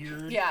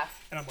weird. Yeah.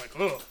 And I'm like,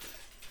 oh.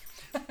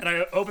 And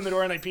I open the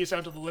door and I peace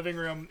out to the living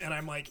room and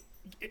I'm like,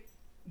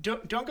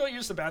 don't go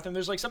use the bathroom.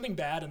 There's like something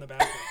bad in the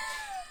bathroom.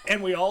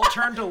 And we all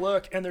turn to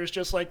look, and there's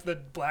just like the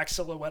black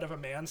silhouette of a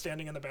man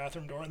standing in the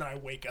bathroom door, and then I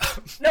wake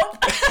up. Nope.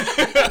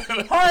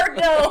 Hard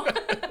no.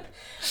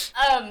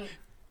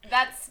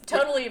 That's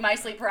totally my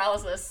sleep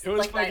paralysis. It was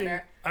like fucking,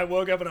 nightmare. I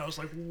woke up and I was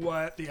like,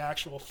 what the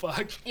actual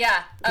fuck?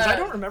 Yeah. Because I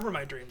don't remember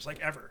my dreams,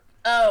 like, ever.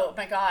 Oh,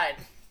 my God.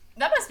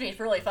 That must be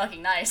really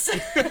fucking nice.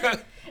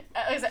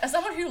 As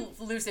someone who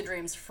lucid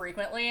dreams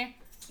frequently,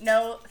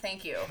 no,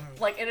 thank you.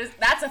 Like,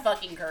 that's a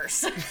fucking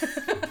curse.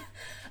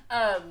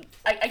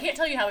 I can't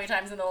tell you how many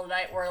times in the middle of the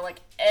night where, like,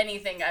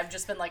 anything, I've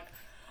just been like,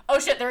 oh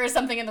shit, there is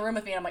something in the room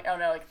with me, and I'm like, oh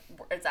no, like,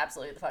 it's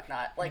absolutely the fuck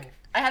not. Like,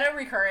 I had a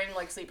recurring,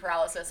 like, sleep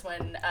paralysis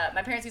when,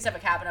 my parents used to have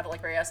a cabin up at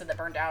Lake Berryessa that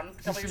burned down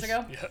a couple years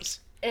ago. Yes.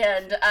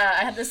 And,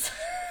 I had this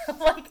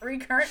like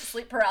recurrent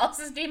sleep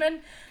paralysis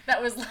demon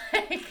that was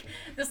like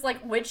this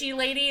like witchy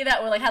lady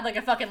that would like had like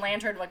a fucking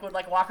lantern, like would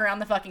like walk around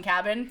the fucking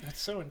cabin.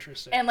 That's so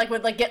interesting. And like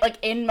would like get like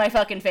in my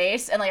fucking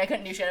face, and like I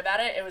couldn't do shit about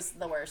it. It was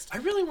the worst. I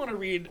really want to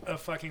read a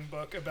fucking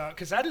book about,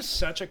 because that is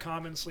such a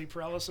common sleep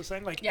paralysis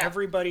thing. Like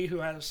everybody who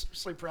has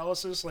sleep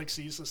paralysis like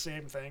sees the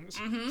same things.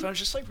 So I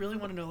just like really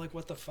want to know like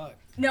what the fuck.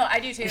 No, I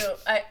do too.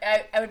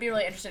 I would be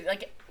really interested.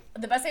 Like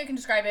the best way I can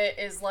describe it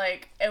is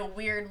like a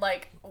weird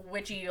like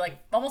witchy like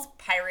almost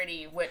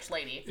piratey witch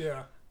lady.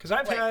 Yeah, because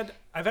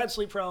I've had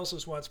sleep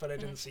paralysis once, but I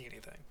didn't see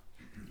anything.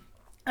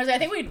 I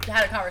think we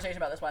had a conversation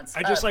about this once.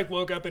 I just like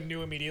woke up and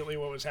knew immediately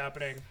what was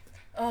happening.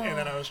 And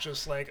then I was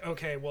just like,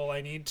 okay, well,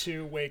 I need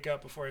to wake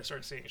up before I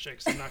start seeing shit,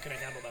 because I'm not going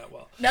to handle that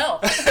well. No,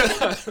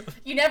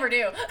 you never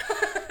do.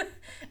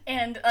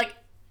 And like,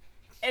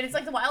 and it's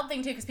like the wild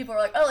thing too, because people are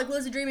like, oh, like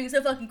lucid dreaming is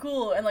so fucking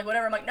cool, and like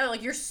whatever. I'm like, no,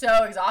 like you're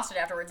so exhausted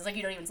afterwards. It's like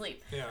you don't even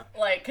sleep. Yeah.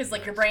 Like, because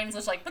like your brain's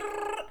just like.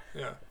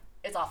 Yeah.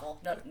 It's awful.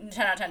 No,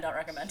 10 out of 10 don't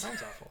recommend.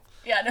 Sounds awful.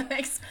 Yeah, no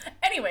thanks.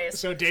 Anyways.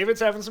 So David's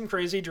having some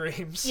crazy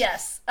dreams.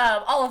 Yes.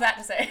 All of that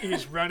to say.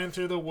 He's running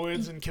through the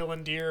woods and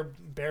killing deer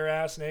bare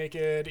ass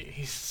naked.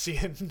 He's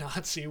seeing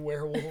Nazi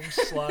werewolves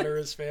slaughter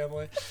his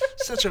family.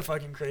 Such a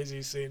fucking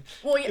crazy scene.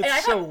 Well, it's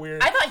and so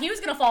weird. I thought he was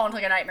going to fall into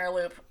like a nightmare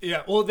loop.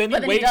 Yeah, well then he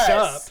wakes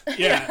up.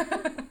 Yeah.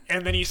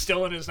 And then he's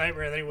still in his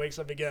nightmare, and then he wakes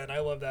up again. I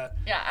love that.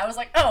 Yeah, I was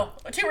like, oh,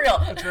 too real.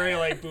 It's very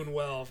like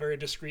Buñuel, very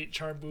discreet,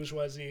 charm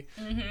bourgeoisie.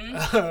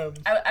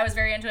 I was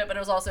very into it, but it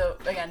was also,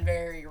 again,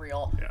 very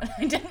real. Yeah.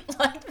 I didn't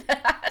like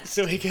that.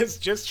 So he gets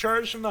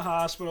discharged from the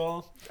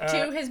hospital.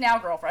 To his now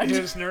girlfriend.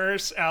 His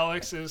nurse,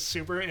 Alex, is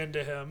super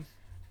into him.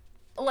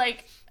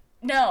 Like,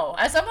 no.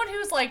 As someone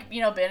who's, like,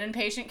 you know, been in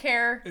patient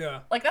care,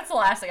 like, that's the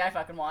last thing I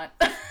fucking want.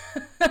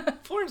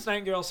 Florence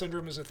Nightingale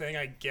syndrome is a thing,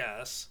 I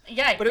guess.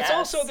 Yeah, I But guess. it's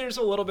also, there's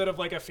a little bit of,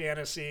 like, a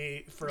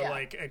fantasy for,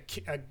 like,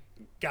 a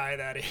guy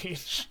that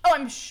age. Oh,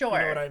 I'm sure.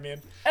 You know what I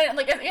mean? And,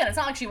 like, again, it's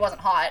not like she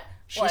wasn't hot.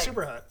 She's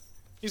super hot.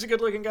 He's a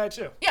good-looking guy,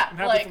 too. Yeah. I'm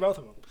happy for both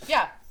of them.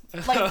 Yeah.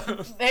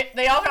 Like,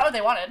 they all got what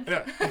they wanted.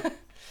 Yeah.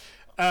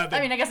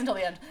 I mean, I guess until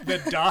the end. The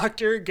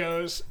doctor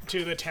goes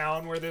to the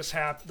town where this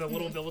happened, the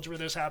little village where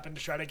this happened,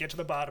 to try to get to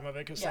the bottom of it,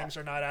 because things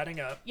are not adding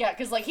up. Yeah,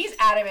 because, like, he's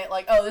adamant,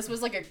 like, oh, this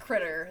was, like, a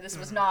critter. This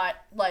was not,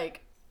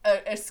 like,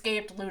 a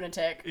escaped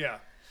lunatic. Yeah.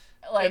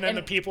 Like, and then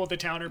the people at the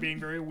town are being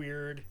very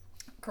weird.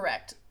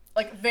 Correct.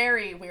 Like,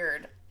 very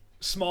weird.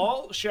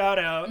 Small shout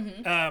out,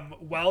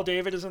 while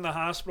David is in the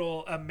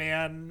hospital, a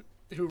man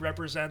who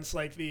represents,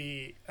 like,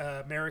 the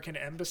American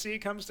embassy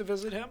comes to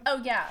visit him.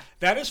 Oh, yeah.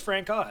 That is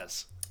Frank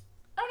Oz.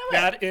 Oh, no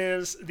way. That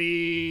is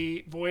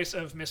the voice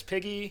of Miss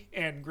Piggy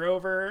and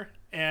Grover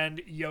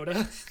and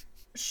Yoda.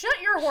 Shut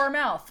your whore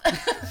mouth.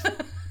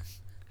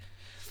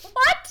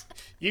 What?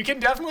 You can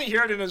definitely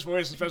hear it in his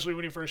voice, especially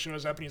when he first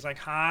shows up and he's like,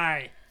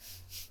 hi.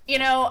 You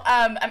know,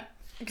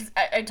 because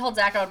I told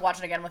Zach I would watch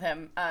it again with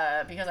him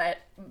because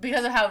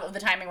of how the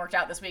timing worked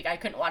out this week. I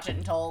couldn't watch it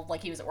until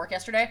like he was at work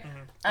yesterday.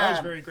 I was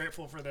very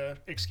grateful for the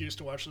excuse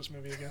to watch this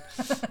movie again.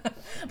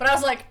 But I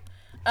was like,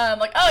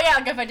 oh yeah,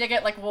 like if I dig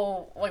it, like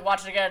we'll like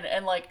watch it again.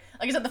 And like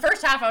I said, the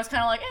first half I was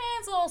kind of like,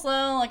 it's a little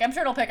slow. Like I'm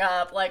sure it'll pick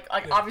up. Like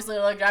obviously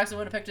like Jackson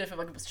would have picked it if it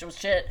was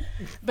shit.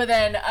 But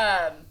then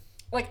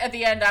like at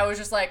the end I was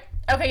just like,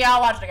 okay, yeah,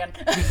 I'll watch it again.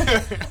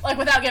 Like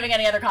without giving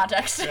any other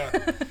context.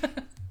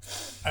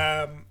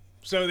 Yeah.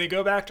 So they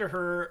go back to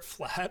her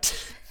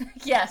flat.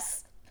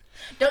 Yes.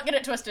 Don't get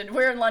it twisted.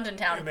 We're in London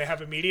town. And they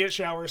have immediate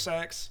shower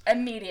sex.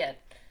 Immediate.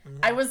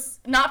 I was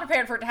not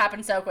prepared for it to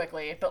happen so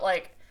quickly, but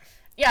like,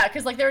 yeah,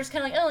 because like they were just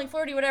kind of like, oh, like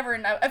flirty, whatever.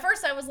 And at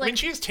first I was like, I mean,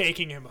 she's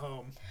taking him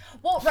home.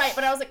 Well, right,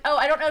 but I was like, oh,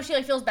 I don't know if she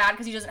like feels bad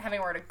because he doesn't have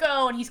anywhere to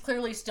go, and he's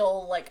clearly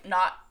still like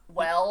not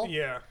well.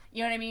 Yeah.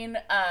 You know what I mean?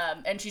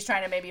 And she's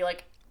trying to maybe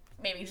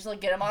just like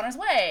get him on his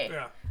way.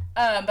 Yeah.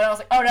 But I was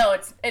like, oh no,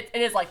 it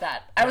is like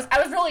that. I was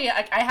really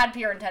I had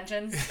pure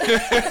intentions.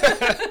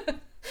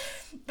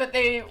 But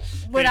they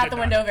went out the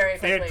window very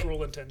quickly. They had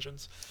cruel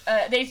intentions.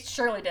 They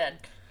surely did.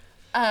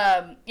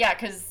 Yeah,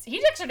 because he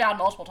takes her down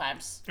multiple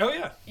times. Oh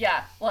yeah.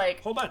 Yeah,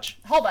 like whole bunch.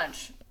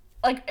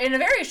 Like in a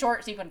very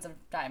short sequence of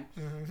time.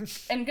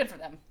 And good for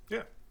them.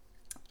 Yeah.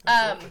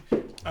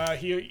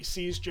 He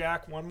sees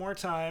Jack one more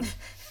time.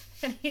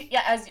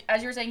 Yeah,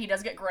 as you were saying, he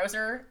does get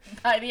grosser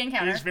by the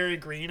encounter. He's very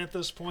green at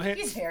this point.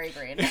 He's very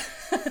green.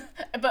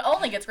 But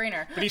only gets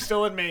greener. But he's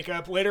still in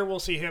makeup. Later we'll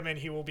see him and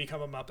he will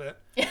become a Muppet.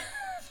 Yeah.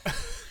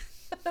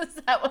 Is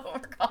that what we're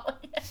calling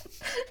it?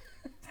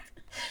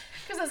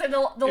 Because I said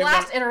the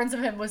last iterance of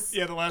him was...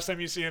 Yeah, the last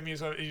time you see him,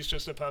 he's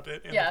just a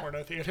puppet in the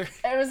porno theater.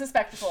 It was a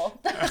spectacle.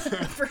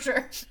 For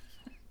sure.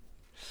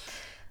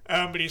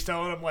 But he's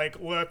telling him, like,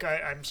 look,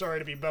 I'm sorry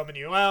to be bumming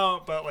you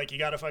out, but, like, you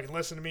gotta fucking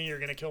listen to me. You're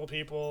gonna kill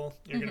people.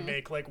 You're gonna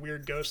make, like,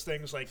 weird ghost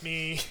things like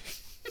me.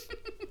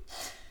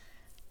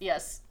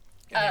 Yes.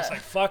 And he's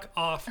like, fuck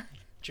off,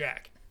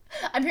 Jack.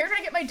 I'm here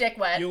to get my dick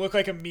wet. You look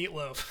like a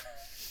meatloaf.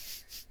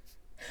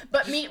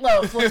 But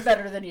Meatloaf looks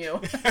better than you.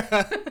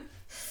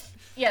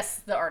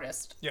 Yes, the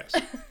artist. Yes.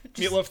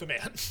 Meatloaf the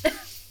man.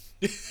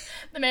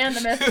 The man,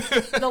 the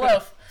myth, the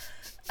loaf.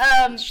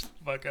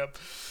 Fuck up.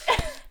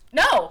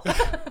 No.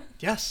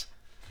 Yes.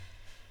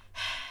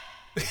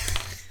 Oh,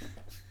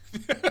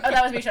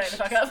 that was me shutting the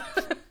fuck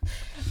up.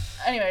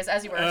 Anyways,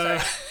 as you were, sorry.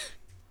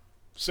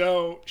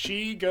 So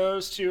she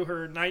goes to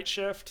her night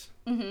shift.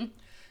 Mm-hmm.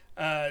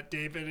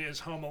 David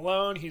is home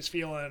alone. He's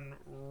feeling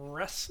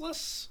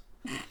restless.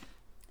 Is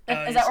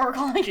that what we're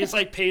calling it? He's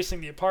like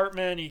pacing the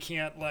apartment. He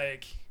can't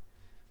like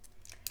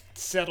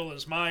settle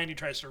his mind. He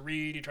tries to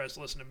read. He tries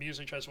to listen to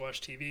music. Tries to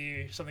watch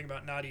TV. Something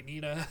about Naughty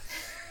Nina.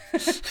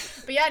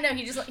 But yeah, no,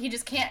 he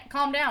just can't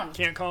calm down.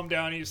 Can't calm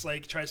down. He's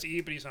like tries to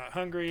eat, but he's not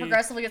hungry.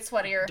 Progressively gets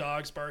sweatier.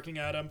 Dog's barking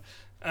at him.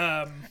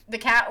 The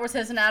cat was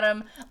hissing at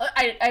him.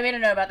 I made a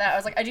note about that. I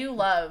was like, I do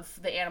love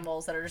the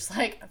animals that are just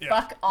like,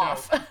 fuck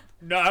off.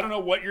 No, I don't know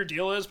what your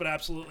deal is, but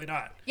absolutely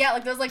not. Yeah,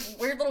 like those like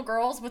weird little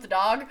girls with a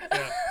dog.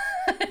 Yeah.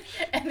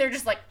 And they're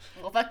just like,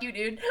 well, fuck you,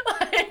 dude.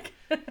 Like,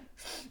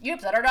 you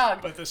upset our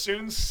dog. But the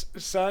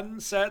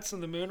sun sets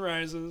and the moon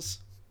rises.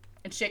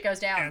 And shit goes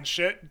down. And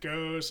shit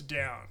goes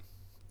down.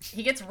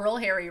 He gets real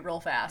hairy real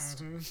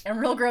fast. Mm-hmm. And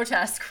real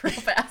grotesque real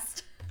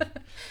fast.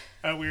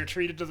 We are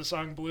treated to the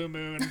song Blue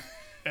Moon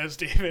as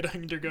David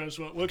undergoes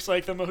what looks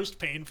like the most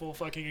painful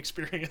fucking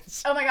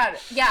experience. Oh my god.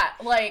 Yeah,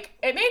 like,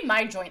 it made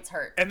my joints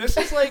hurt. And this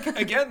is like,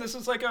 again, this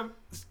is like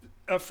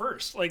a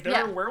first. Like, there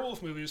are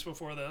werewolf movies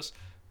before this.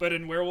 But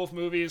in werewolf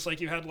movies,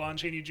 like, you had Lon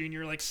Chaney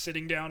Jr. like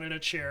sitting down in a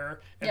chair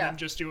and then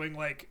just doing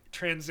like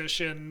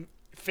transition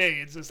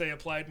fades as they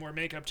applied more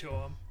makeup to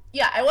him.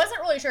 Yeah, I wasn't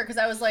really sure because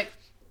I was like,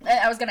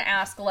 I was gonna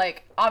ask,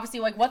 like, obviously,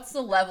 like, what's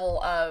the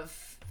level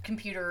of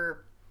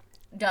computer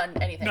done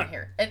anything None.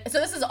 here? And so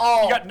this is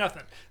all. You got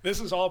nothing. This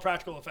is all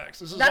practical effects.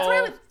 This is That's all,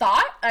 what I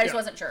thought. I just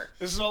wasn't sure.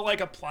 This is all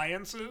like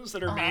appliances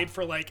that are made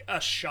for like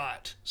a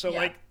shot. So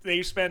like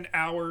they spend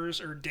hours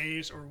or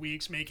days or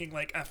weeks making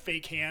like a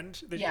fake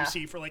hand that you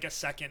see for like a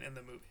second in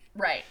the movie.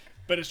 Right.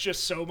 But it's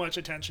just so much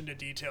attention to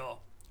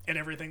detail. And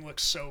everything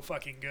looks so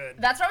fucking good.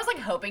 That's what I was like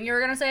hoping you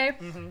were gonna say.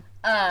 Mm-hmm.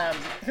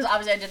 Because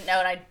obviously I didn't know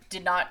and I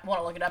did not want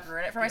to look it up and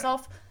read it for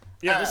myself.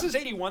 Yeah, this is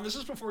 81. This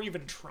is before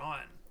even Tron.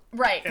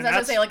 Right. Because I was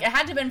gonna say, like, it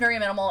had to have been very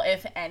minimal,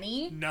 if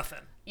any. Nothing.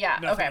 Yeah.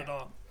 Nothing okay. at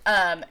all.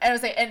 And I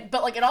was saying,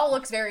 but like it all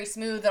looks very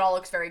smooth. It all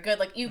looks very good.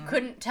 Like you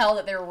couldn't tell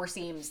that there were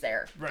seams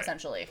there,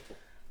 essentially.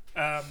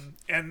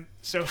 And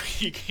so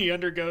he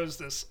undergoes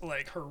this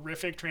like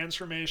horrific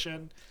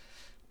transformation.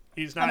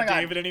 He's not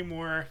David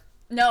anymore.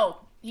 No.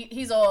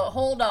 He's a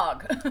whole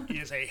dog. He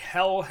is a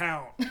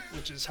hellhound,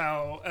 which is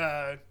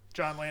how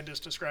John Landis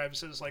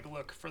describes his like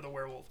look for the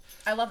werewolf.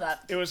 I love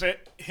that. It was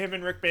him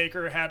and Rick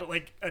Baker had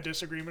like a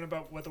disagreement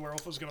about what the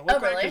werewolf was going to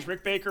look like. Because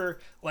Rick Baker,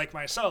 like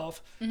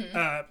myself,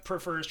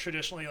 prefers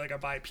traditionally like a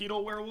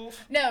bipedal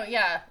werewolf. No,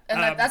 yeah, and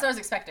that's what I was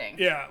expecting.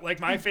 Yeah, like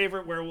my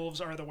favorite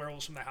werewolves are the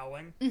werewolves from The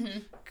Howling.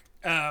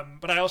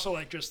 But I also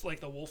like just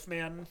like the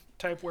Wolfman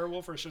type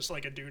werewolf, where it's just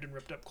like a dude in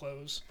ripped up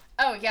clothes.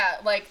 Oh yeah,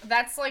 like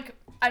that's like,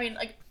 I mean,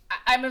 like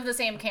I'm of the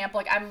same camp.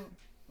 Like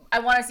I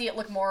want to see it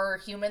look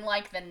more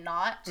human-like than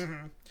not.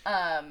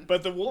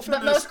 But the wolf in but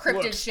this most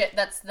cryptid looks, shit,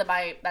 that's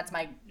my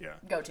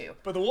go-to.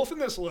 But the wolf in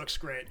this looks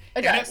great.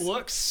 It does. It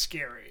looks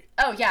scary.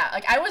 Oh yeah,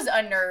 like I was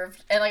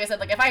unnerved, and like I said,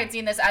 like if I had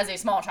seen this as a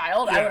small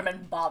child, I would have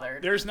been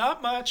bothered. There's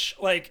not much,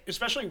 like,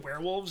 especially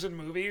werewolves in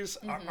movies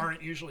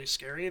aren't usually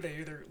scary. They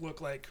either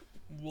look like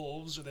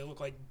wolves or they look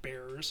like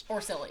bears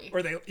or silly,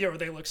 or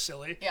they look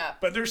silly. Yeah.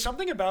 But there's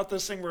something about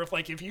this thing where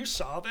if you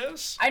saw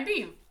this, I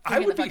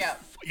would be out.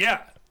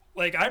 Yeah.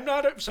 Like, I'm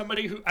not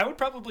somebody who... I would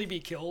probably be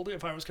killed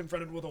if I was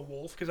confronted with a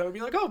wolf, because I would be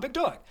like, oh, big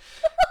dog.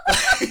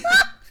 I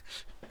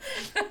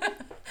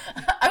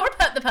would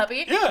pet the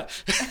puppy. Yeah.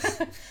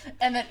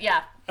 And then,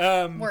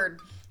 word.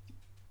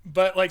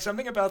 But, like,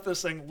 something about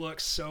this thing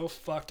looks so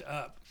fucked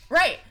up.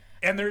 Right.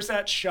 And there's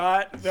that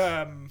shot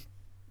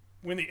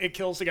when it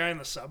kills the guy in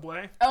the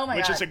subway. Oh, my God.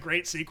 Which is a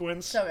great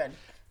sequence. So good.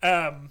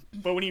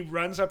 But when he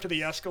runs up to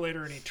the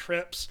escalator and he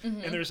trips,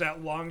 and there's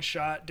that long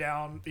shot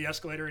down the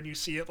escalator and you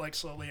see it like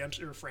slowly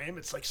enter frame,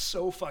 it's like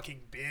so fucking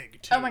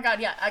big too. Oh my God,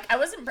 yeah. I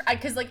wasn't,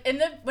 because like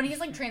when he's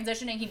like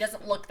transitioning, he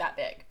doesn't look that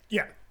big.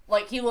 Yeah.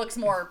 Like he looks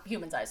more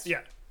human sized.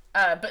 Yeah.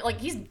 But like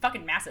he's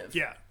fucking massive.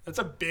 Yeah, that's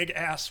a big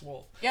ass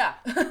wolf. Yeah.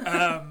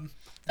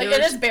 Like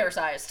it is bear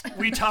sized.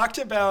 We talked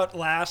about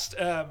last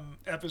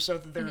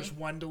episode that there's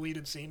one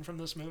deleted scene from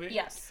this movie.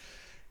 Yes.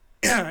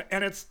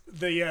 And it's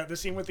the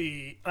scene with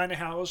the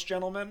unhoused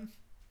gentlemen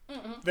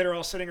that are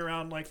all sitting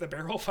around like the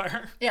barrel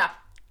fire. Yeah.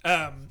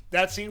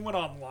 That scene went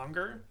on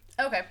longer.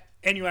 Okay.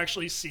 And you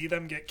actually see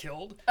them get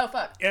killed. Oh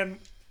fuck. And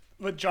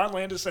what John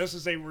Landis says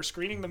is they were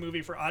screening the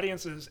movie for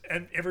audiences,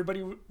 and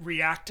everybody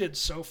reacted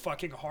so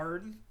fucking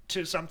hard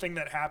to something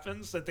that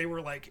happens that they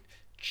were like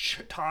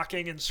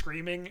talking and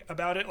screaming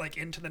about it like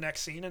into the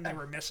next scene, and they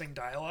were missing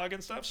dialogue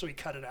and stuff, so he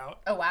cut it out.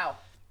 Oh wow.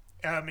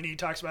 And he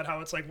talks about how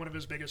it's like one of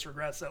his biggest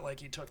regrets that like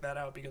he took that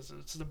out because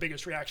it's the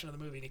biggest reaction of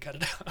the movie and he cut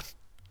it out.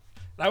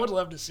 I would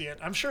love to see it.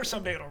 I'm sure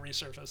someday it'll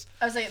resurface.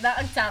 I was like,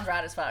 that sounds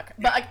rad as fuck.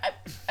 But like,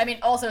 I mean,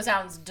 also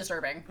sounds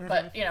disturbing.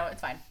 But you know,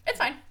 it's fine. It's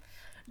fine.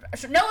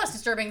 No less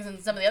disturbing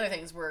than some of the other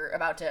things we're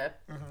about to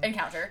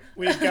encounter.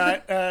 We've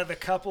got the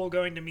couple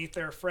going to meet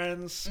their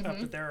friends up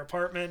at their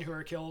apartment who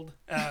are killed.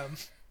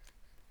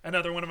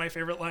 Another one of my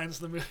favorite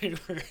lines in the movie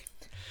where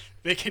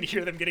they can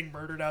hear them getting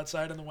murdered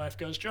outside, and the wife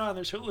goes, "John,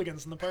 there's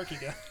hooligans in the park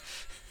again."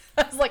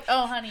 I was like,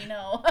 oh, honey,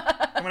 no.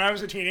 When I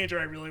was a teenager,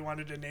 I really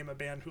wanted to name a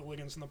band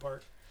Hooligans in the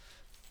Park.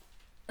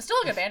 Still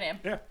a good band name.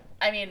 Yeah.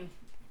 I mean,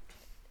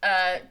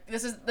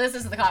 this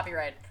is the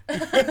copyright.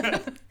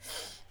 But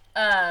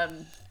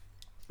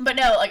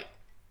no, like,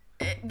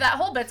 that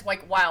whole bit's,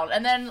 like, wild.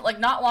 And then, like,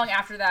 not long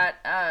after that,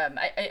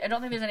 I don't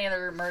think there's any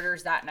other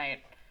murders that night.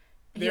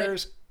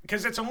 There's...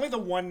 Because it's only the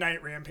one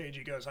night rampage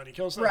he goes on. He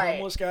kills the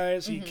homeless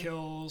guys. He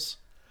kills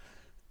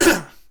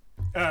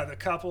the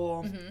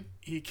couple.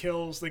 He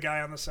kills the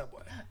guy on the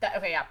subway.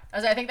 Okay, yeah.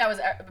 I think that was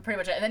pretty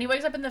much it. And then he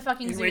wakes up in the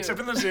fucking zoo. He wakes up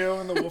in the zoo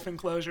in the wolf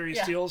enclosure. He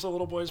steals a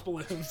little boy's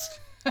balloons.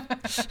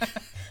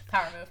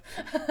 Power move.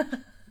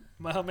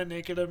 Muhammad,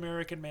 naked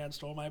American man,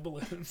 stole my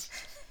balloons.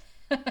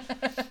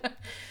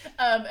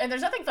 And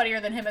there's nothing funnier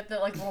than him at the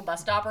like little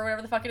bus stop or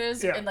whatever the fuck it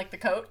is in like the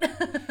coat.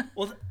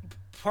 Well,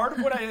 part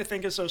of what I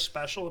think is so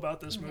special about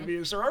this movie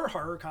is there are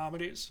horror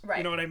comedies. Right.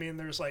 You know what I mean?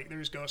 There's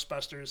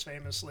Ghostbusters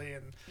famously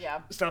and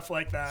stuff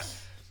like that.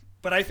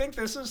 But I think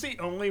this is the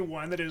only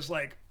one that is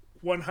like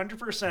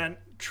 100%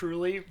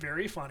 truly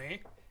very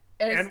funny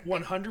and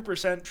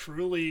 100%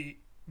 truly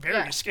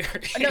very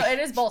scary. No, it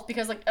is both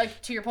because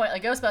like to your point,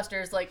 like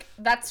Ghostbusters, like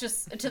that's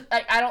just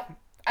I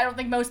don't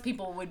think most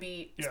people would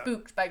be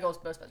spooked by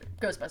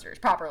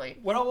Ghostbusters properly.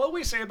 What I'll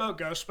always say about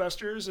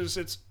Ghostbusters is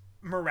it's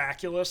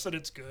miraculous that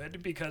it's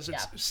good because it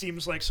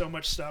seems like so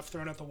much stuff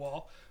thrown at the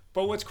wall.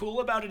 But what's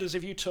cool about it is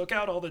if you took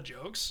out all the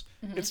jokes,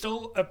 it's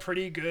still a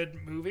pretty good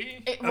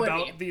movie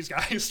about these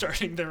guys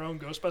starting their own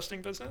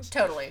ghostbusting business.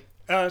 Totally.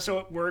 So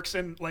it works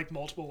in like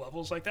multiple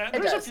levels like that.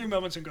 There's a few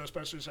moments in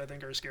Ghostbusters I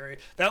think are scary.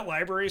 That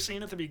library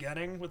scene at the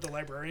beginning with the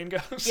librarian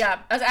ghost. Yeah,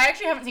 I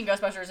actually haven't seen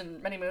Ghostbusters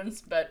in many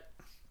moons, but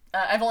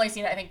I've only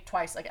seen it I think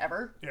twice, like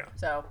ever. Yeah.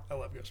 So I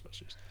love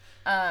Ghostbusters.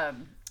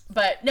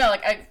 But no,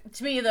 like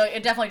to me though,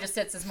 it definitely just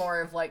sits as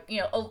more of like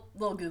a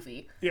little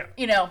goofy. Yeah.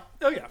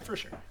 Oh yeah, for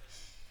sure.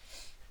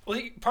 Well,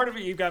 part of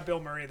it you've got Bill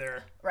Murray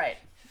there. Right.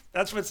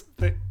 That's what's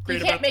great about. You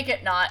can't make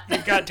it not.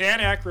 You've got Dan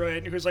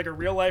Aykroyd, who's like a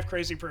real life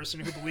crazy person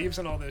who believes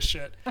in all this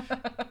shit,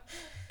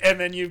 and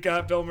then you've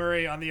got Bill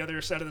Murray on the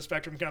other side of the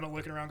spectrum, kind of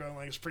looking around, going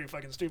like, "It's pretty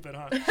fucking stupid,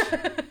 huh?"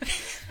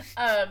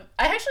 I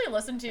actually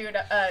listened to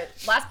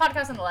last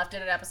podcast on the left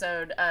did an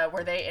episode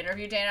where they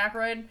interviewed Dan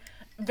Aykroyd.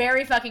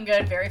 Very fucking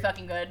good. Very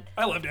fucking good.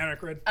 I love Dan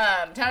Aykroyd. 10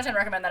 out of 10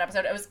 recommend that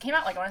episode. Came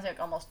out like I want to say like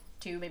almost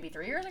 2, maybe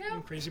 3 years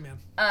ago. Crazy man.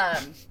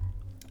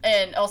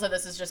 And also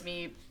this is just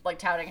me like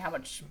touting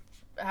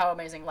how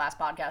amazing last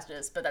podcast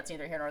is, but that's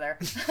neither here nor there.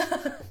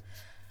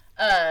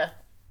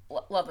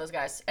 Love those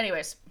guys.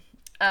 Anyways,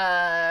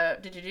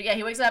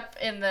 he wakes up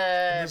in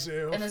the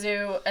zoo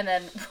and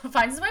then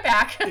finds his way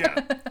back.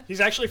 Yeah,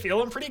 he's actually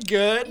feeling pretty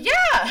good.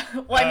 Yeah,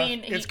 well, I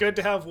mean, it's good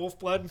to have wolf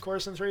blood in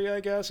Corson 3, I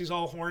guess. He's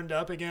all horned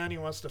up again. He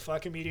wants to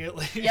fuck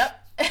immediately.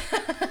 Yep.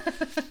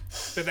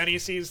 But then he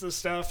sees the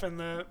stuff in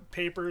the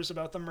papers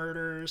about the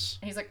murders.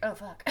 And he's like, oh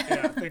fuck.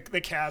 Yeah,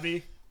 the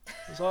cabbie.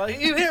 He's all,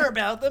 you hear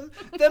about them?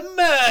 The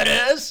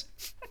murders.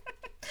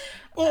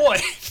 Boy.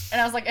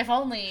 And I was like, if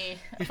only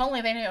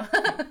they knew.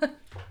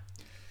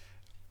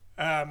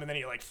 And then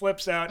he like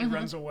flips out and he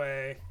runs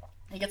away.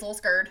 He gets a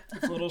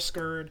little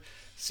scared.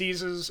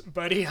 Sees his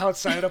buddy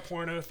outside a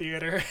porno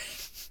theater.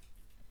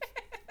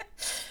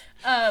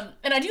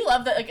 And I do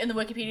love that like in the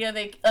Wikipedia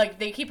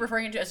they keep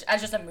referring to it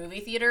as just a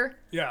movie theater.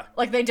 Yeah.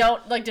 Like they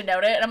don't like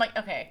denote it, and I'm like,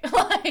 okay.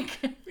 Like,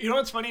 you know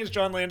what's funny is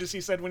John Landis,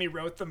 he said when he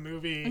wrote the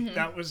movie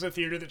that was a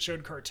theater that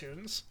showed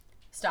cartoons.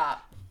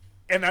 Stop.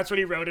 And that's what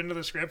he wrote into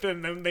the script,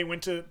 and then they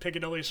went to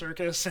Piccadilly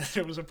Circus, and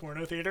it was a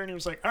porno theater, and he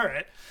was like, all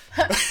right.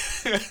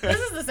 This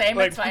is the same,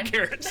 like, it's fine. Who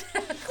cares?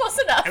 Close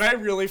enough. And I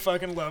really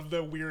fucking love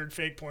the weird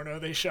fake porno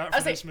they shot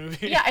for this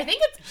movie. Yeah, I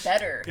think it's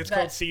better. It's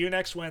called See You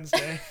Next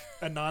Wednesday,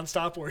 a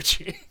nonstop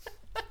orgy.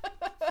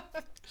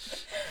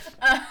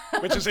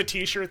 Which is a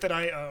t-shirt that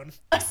I own.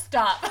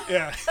 Stop.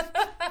 Yeah.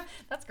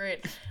 That's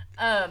great.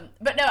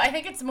 But no, I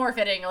think it's more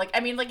fitting. Like, I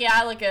mean, like,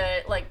 yeah, like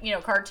a,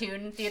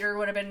 cartoon theater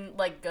would have been,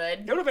 like, good.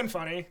 It would have been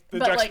funny. The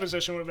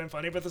juxtaposition would have been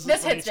funny, but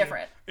this hits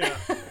different. Yeah.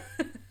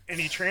 And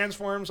he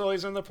transforms while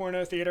he's in the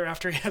porno theater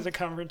after he has a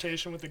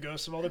confrontation with the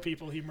ghosts of all the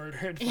people he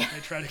murdered. They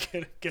try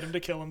to get him to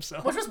kill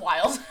himself. Which was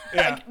wild.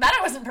 Yeah. Like, that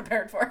I wasn't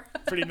prepared for.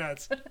 Pretty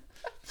nuts.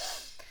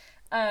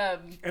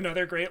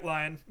 Another great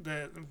line,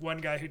 the one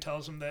guy who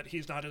tells him that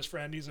he's not his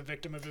friend, he's a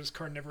victim of his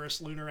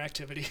carnivorous lunar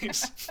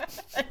activities.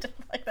 I didn't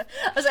like that.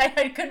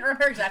 I couldn't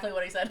remember exactly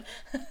what he said.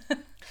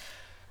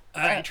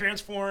 He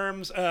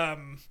transforms.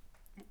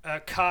 A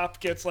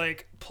cop gets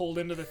pulled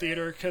into the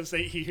theater because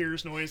he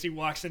hears noise. He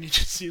walks in, he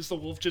just sees the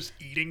wolf just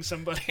eating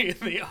somebody in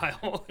the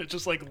aisle. It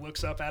just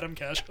looks up at him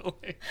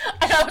casually.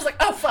 And I was like,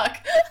 oh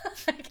fuck,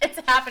 it's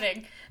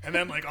happening. And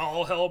then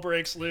all hell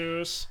breaks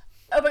loose.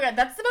 Oh my god,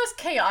 that's the most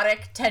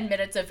chaotic 10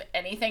 minutes of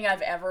anything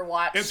I've ever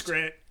watched. It's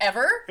great.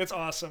 Ever? It's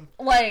awesome.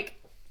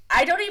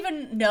 I don't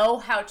even know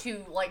how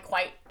to like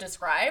quite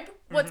describe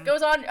what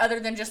goes on other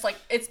than just like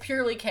it's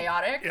purely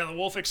chaotic. Yeah, the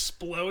wolf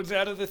explodes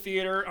out of the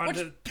theater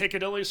onto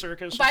Piccadilly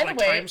Circus, by which is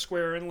the like way, Times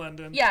Square in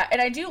London. Yeah,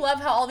 and I do love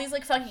how all these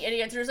like fucking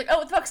idiots are just like, oh,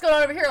 what the fuck's going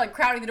on over here? Like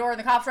crowding the door, and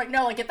the cops are like,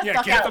 no, like get the fuck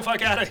out. Get the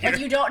fuck out of here. Like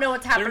you don't know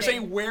what's happening. There's a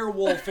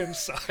werewolf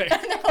inside.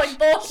 And they're like,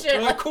 bullshit.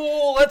 They're like,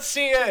 cool, let's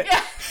see it.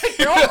 Yeah,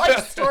 they're all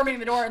like storming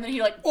the door, and then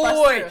he like busts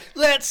Oi, through.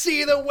 let's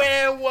see the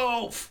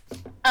werewolf.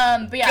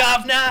 But yeah,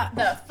 Governor.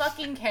 the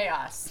fucking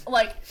chaos.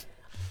 Like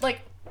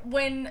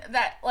when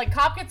that like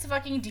cop gets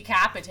fucking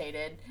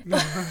decapitated,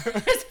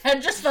 his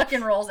head just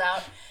fucking rolls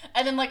out,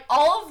 and then like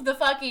all of the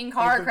fucking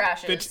car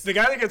crashes. The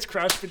guy that gets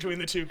crushed between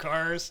the two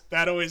cars,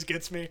 that always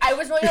gets me. I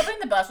was really hoping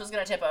the bus was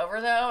gonna tip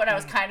over though, and I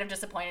was kind of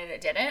disappointed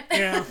it didn't.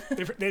 Yeah,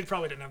 they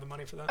probably didn't have the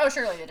money for that. Oh,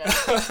 surely they did.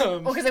 Well,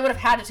 because they would have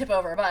had to tip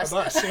over a bus.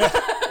 Yeah.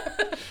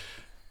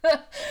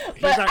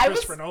 He's not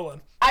Christopher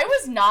Nolan. I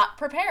was not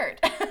prepared.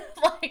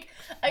 Like,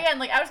 again,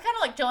 like, I was kind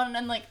of, like, chilling, and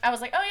then, like, I was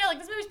like, oh, yeah, like,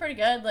 this movie's pretty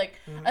good, like,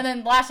 and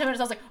then the last 10 minutes,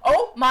 I was like,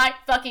 oh, my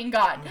fucking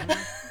God.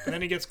 And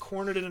then he gets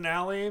cornered in an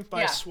alley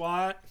by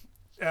SWAT.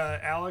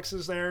 Alex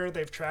is there.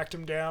 They've tracked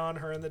him down,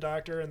 her and the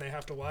doctor, and they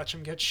have to watch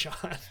him get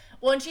shot.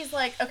 Well, and she's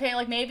like, okay,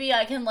 like, maybe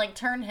I can, like,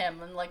 turn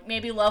him, and, like,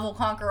 maybe love will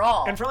conquer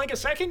all. And for, like, a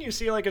second, you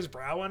see, like, his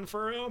brow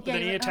unfurl, but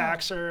then he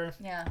attacks her.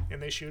 Yeah.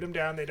 And they shoot him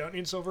down. They don't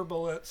need silver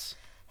bullets.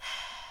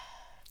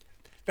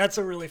 That's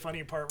a really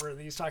funny part where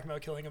he's talking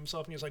about killing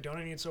himself, and he's like, don't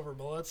I need silver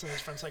bullets? And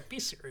his friend's like, be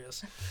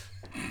serious.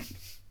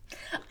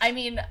 I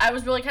mean, I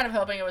was really kind of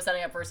hoping it was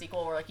setting up for a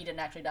sequel where, like, he didn't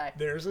actually die.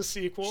 There's a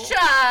sequel.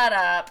 Shut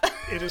up!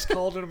 It is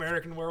called An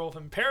American Werewolf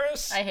in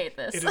Paris. I hate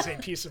this. It is a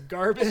piece of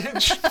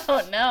garbage.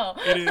 Oh, no.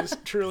 It is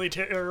truly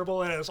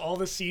terrible. It has all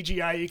the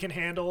CGI you can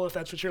handle if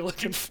that's what you're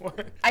looking for.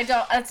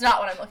 That's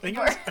not what I'm looking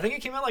for. I think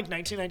it came out, like,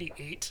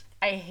 1998.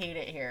 I hate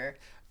it here.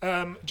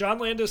 John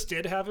Landis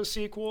did have a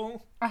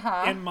sequel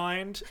in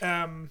mind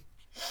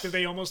that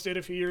they almost did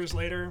a few years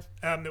later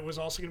that was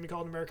also going to be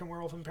called American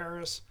Werewolf in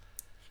Paris.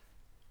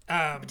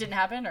 It didn't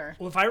happen, or?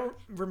 Well, if I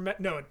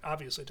remember... No, it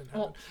obviously didn't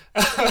happen.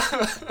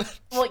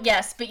 Well,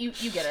 yes, but you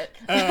get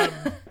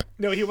it.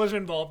 No, he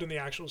wasn't involved in the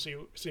actual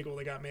sequel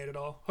that got made at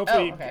all.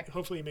 Hopefully,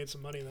 hopefully he made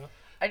some money, though.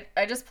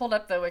 I just pulled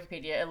up the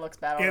Wikipedia. It looks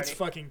bad already. It's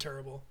fucking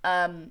terrible.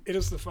 It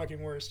is the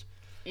fucking worst.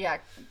 Yeah,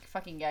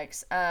 fucking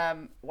yikes.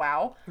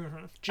 Wow.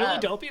 Julie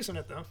Delpy's in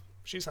it, though.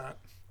 She's hot.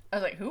 I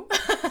was like, who?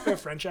 A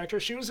French actor.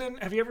 She was in...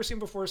 Have you ever seen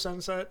Before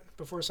Sunset?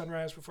 Before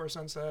Sunrise? Before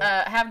Sunset?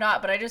 Have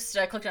not, but I just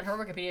clicked on her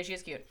Wikipedia. She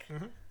is cute.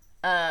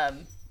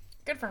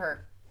 Good for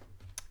her.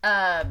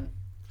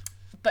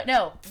 But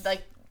no,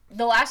 like,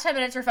 the last 10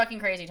 minutes are fucking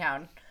Crazy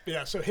Town.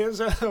 Yeah, so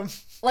his...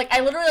 Like,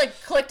 I literally,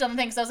 like, clicked on the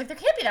thing, because I was like, there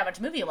can't be that much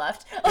movie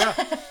left. Yeah.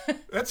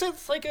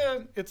 It's like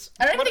a...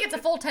 I don't even think it's a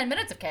full 10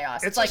 minutes of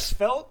chaos. It's like...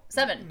 felt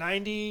 7.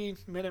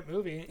 90-minute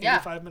movie. Yeah.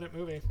 85-minute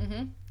movie.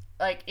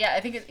 Like, yeah, I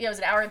think it was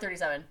an hour and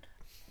 37.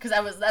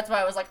 Because that's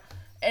why I was like...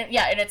 And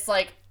it's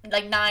like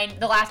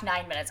the last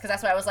 9 minutes, because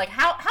that's why I was like,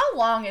 how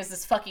long is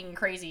this fucking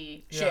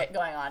crazy shit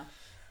going on?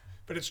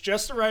 But it's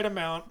just the right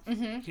amount.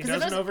 He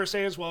doesn't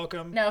overstay his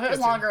welcome. No, if it was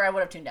longer, I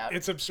would have tuned out.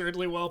 It's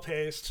absurdly well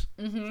paced,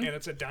 and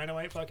it's a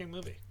dynamite fucking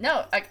movie.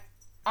 No, like,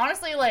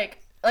 honestly,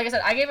 like I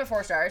said, I gave it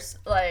 4 stars.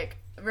 Like,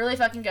 really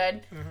fucking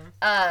good.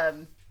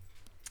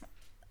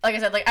 Like I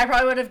said, like, I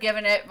probably would have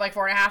given it like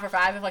 4.5 or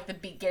 5 if like the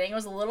beginning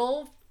was a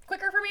little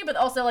quicker for me, but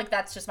also like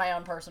that's just my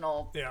own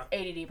personal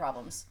ADD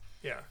problems.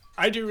 Yeah,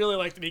 I do really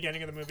like the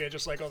beginning of the movie. I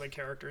just like all the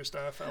character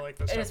stuff. I like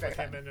the stuff with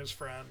him and his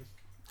friend.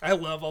 I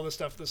love all the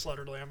stuff with the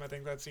slaughtered lamb. I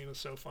think that scene is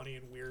so funny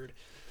and weird.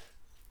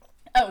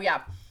 Oh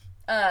yeah,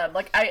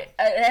 like I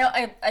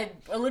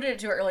alluded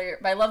to it earlier,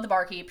 but I love the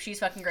barkeep. She's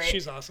fucking great.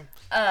 She's awesome.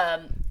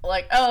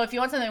 Like, oh, if you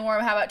want something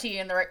warm, how about tea?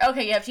 And they're like,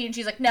 okay, you have tea, and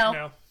she's like, no.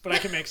 No, but I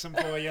can make some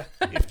for you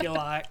if you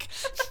like.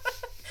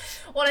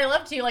 What I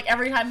love too, like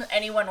every time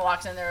anyone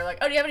walks in, they're like,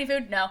 oh, do you have any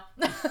food? No.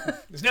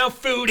 There's no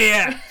food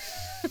here.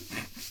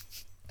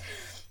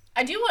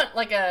 I do want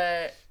like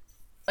a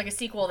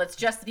sequel that's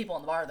just the people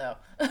in the bar though.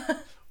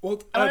 Well,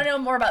 I want to know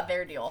more about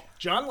their deal.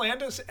 John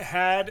Landis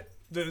had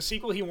the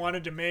sequel he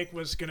wanted to make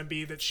was going to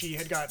be that she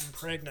had gotten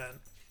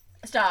pregnant.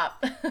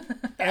 Stop.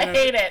 I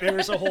hate it. There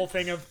was a whole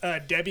thing of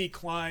Debbie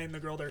Klein, the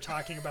girl they're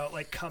talking about,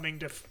 like coming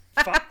to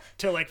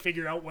to like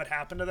figure out what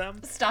happened to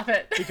them. Stop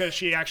it. Because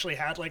she actually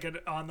had like an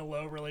on the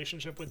low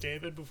relationship with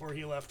David before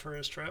he left for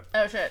his trip.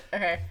 Oh shit.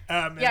 Okay.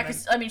 Yeah,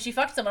 because I mean, she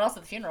fucked someone else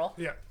at the funeral.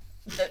 Yeah.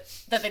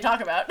 That they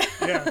talk about.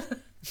 Yeah.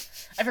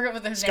 I forget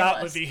what his name was.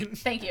 Scott Levine.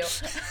 Thank you.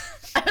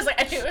 I was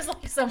like, I knew it was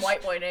like some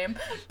white boy name,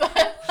 but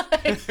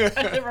like, I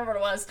didn't remember what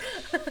it was.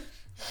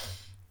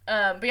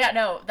 But yeah,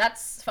 no,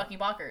 that's fucking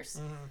bonkers.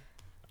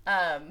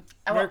 I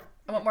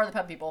want more of the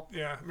pub people.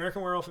 Yeah,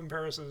 American Werewolf in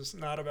Paris is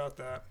not about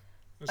that.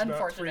 It's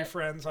about 3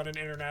 friends on an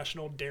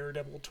international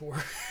daredevil tour.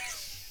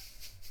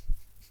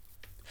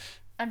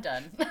 I'm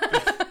done.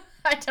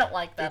 I don't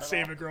like that.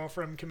 Save a girl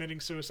from committing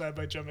suicide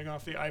by jumping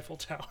off the Eiffel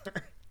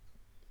Tower.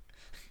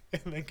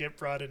 And then get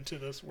brought into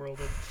this world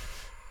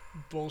of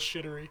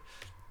bullshittery.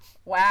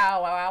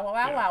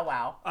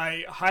 Wow.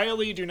 I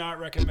highly do not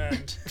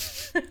recommend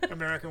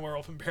American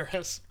Werewolf in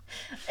Paris.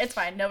 It's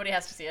fine. Nobody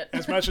has to see it.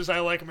 As much as I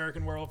like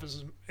American Werewolf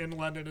in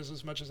London is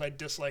as much as I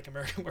dislike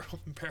American Werewolf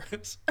in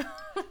Paris.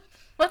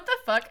 What the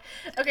fuck?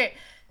 Okay,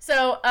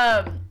 so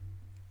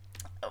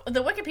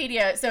the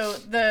Wikipedia, so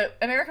the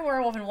American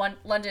Werewolf in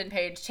London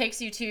page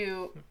takes you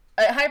to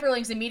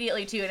hyperlinks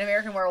immediately to an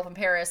American Werewolf in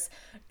Paris.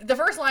 The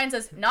first line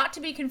says, not to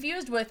be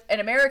confused with An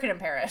American in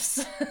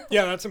Paris.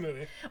 Yeah, that's a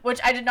movie.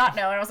 Which I did not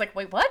know, and I was like,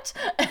 wait, what?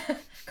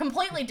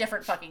 Completely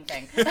different fucking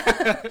thing.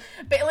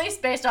 But at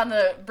least based on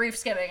the brief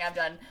skimming I've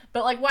done.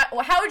 But like,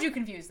 how would you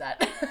confuse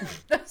that?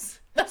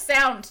 The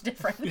sound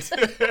different.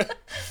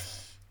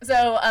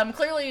 So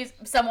clearly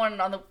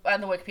someone on the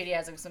Wikipedia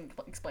has some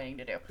explaining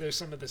to do. There's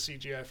some of the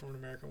CGI from An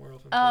American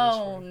Werewolf in Paris.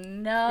 Oh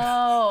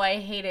no,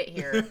 I hate it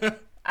here.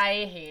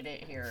 I hate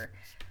it here.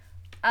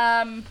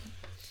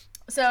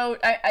 So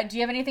do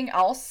you have anything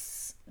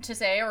else to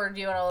say, or do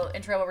you want to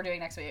intro what we're doing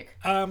next week?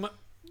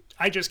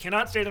 I just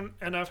cannot state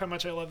enough how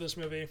much I love this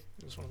movie.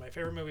 It's one of my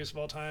favorite movies of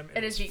all time.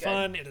 It is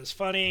fun. Good. It is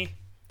funny.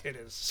 It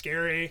is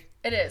scary.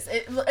 It is.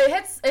 It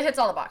hits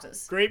all the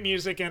boxes. Great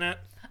music in it.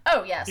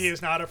 Oh, yes. He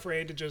is not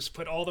afraid to just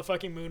put all the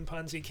fucking moon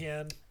puns he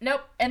can.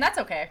 Nope. And that's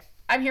okay.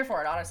 I'm here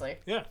for it, honestly.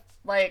 Yeah.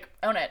 Like,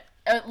 own it.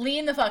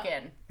 Lean the fuck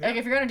in. Yeah. Like,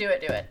 if you're going to do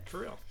it, do it.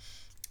 For real.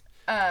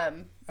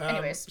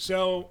 Anyways.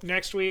 So,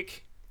 next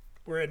week,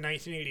 we're in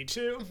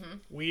 1982. Mm-hmm.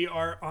 We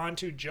are on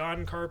to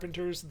John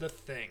Carpenter's The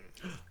Thing.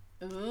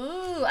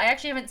 Ooh, I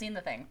actually haven't seen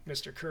The Thing.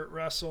 Mr. Kurt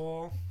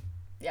Russell.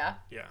 Yeah?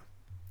 Yeah.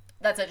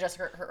 That's it, just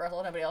Kurt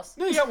Russell, nobody else?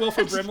 No, you got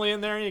Wilford Brimley in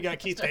there, you got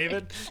Keith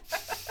David.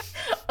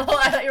 Oh,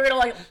 I thought you were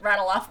going to, like,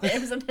 rattle off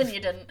names, and then you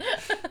didn't.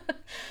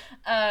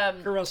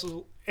 Kurt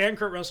Russell and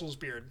Kurt Russell's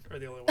beard are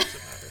the only ones that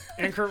matter.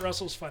 And Kurt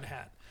Russell's fun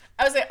hat.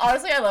 I would say,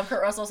 honestly, I love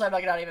Kurt Russell, so I'm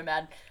like not even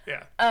mad.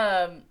 Yeah.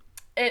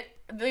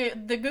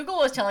 The Google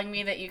was telling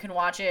me that you can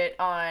watch it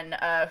on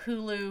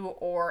Hulu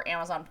or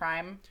Amazon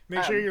Prime.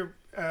 Make sure you're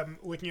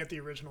looking at the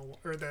original,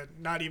 or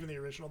not even the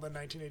original, the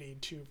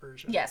 1982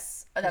 version.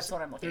 Yes, that's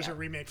what I'm looking at. There's a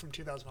remake from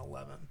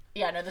 2011.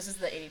 Yeah, no, this is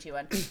the 82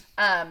 one.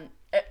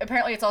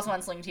 Apparently it's also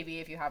on Sling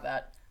TV if you have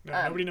that. No,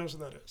 nobody knows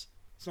what that is.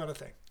 It's not a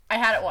thing. I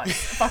had it once.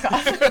 Fuck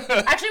off.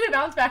 Actually, we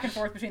bounced back and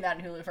forth between that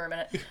and Hulu for a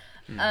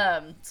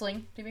minute.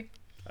 Sling TV.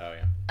 Oh,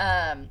 yeah.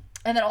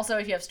 And then also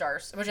if you have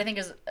Stars, which I think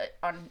is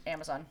on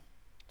Amazon.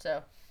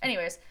 So,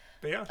 anyways.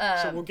 But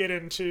yeah, so we'll get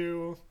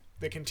into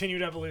the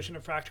continued evolution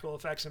of practical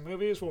effects in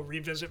movies. We'll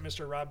revisit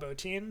Mr. Rob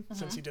Bottin,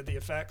 since he did the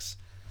effects.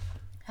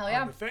 Hell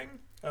yeah. On The Thing.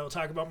 We'll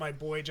talk about my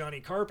boy Johnny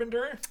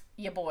Carpenter.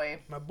 Ya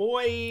boy. My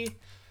boy.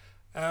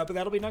 But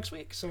that'll be next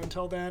week. So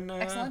until then,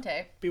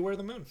 Excellente. beware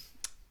the moon.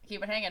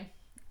 Keep it hanging.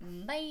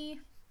 Bye.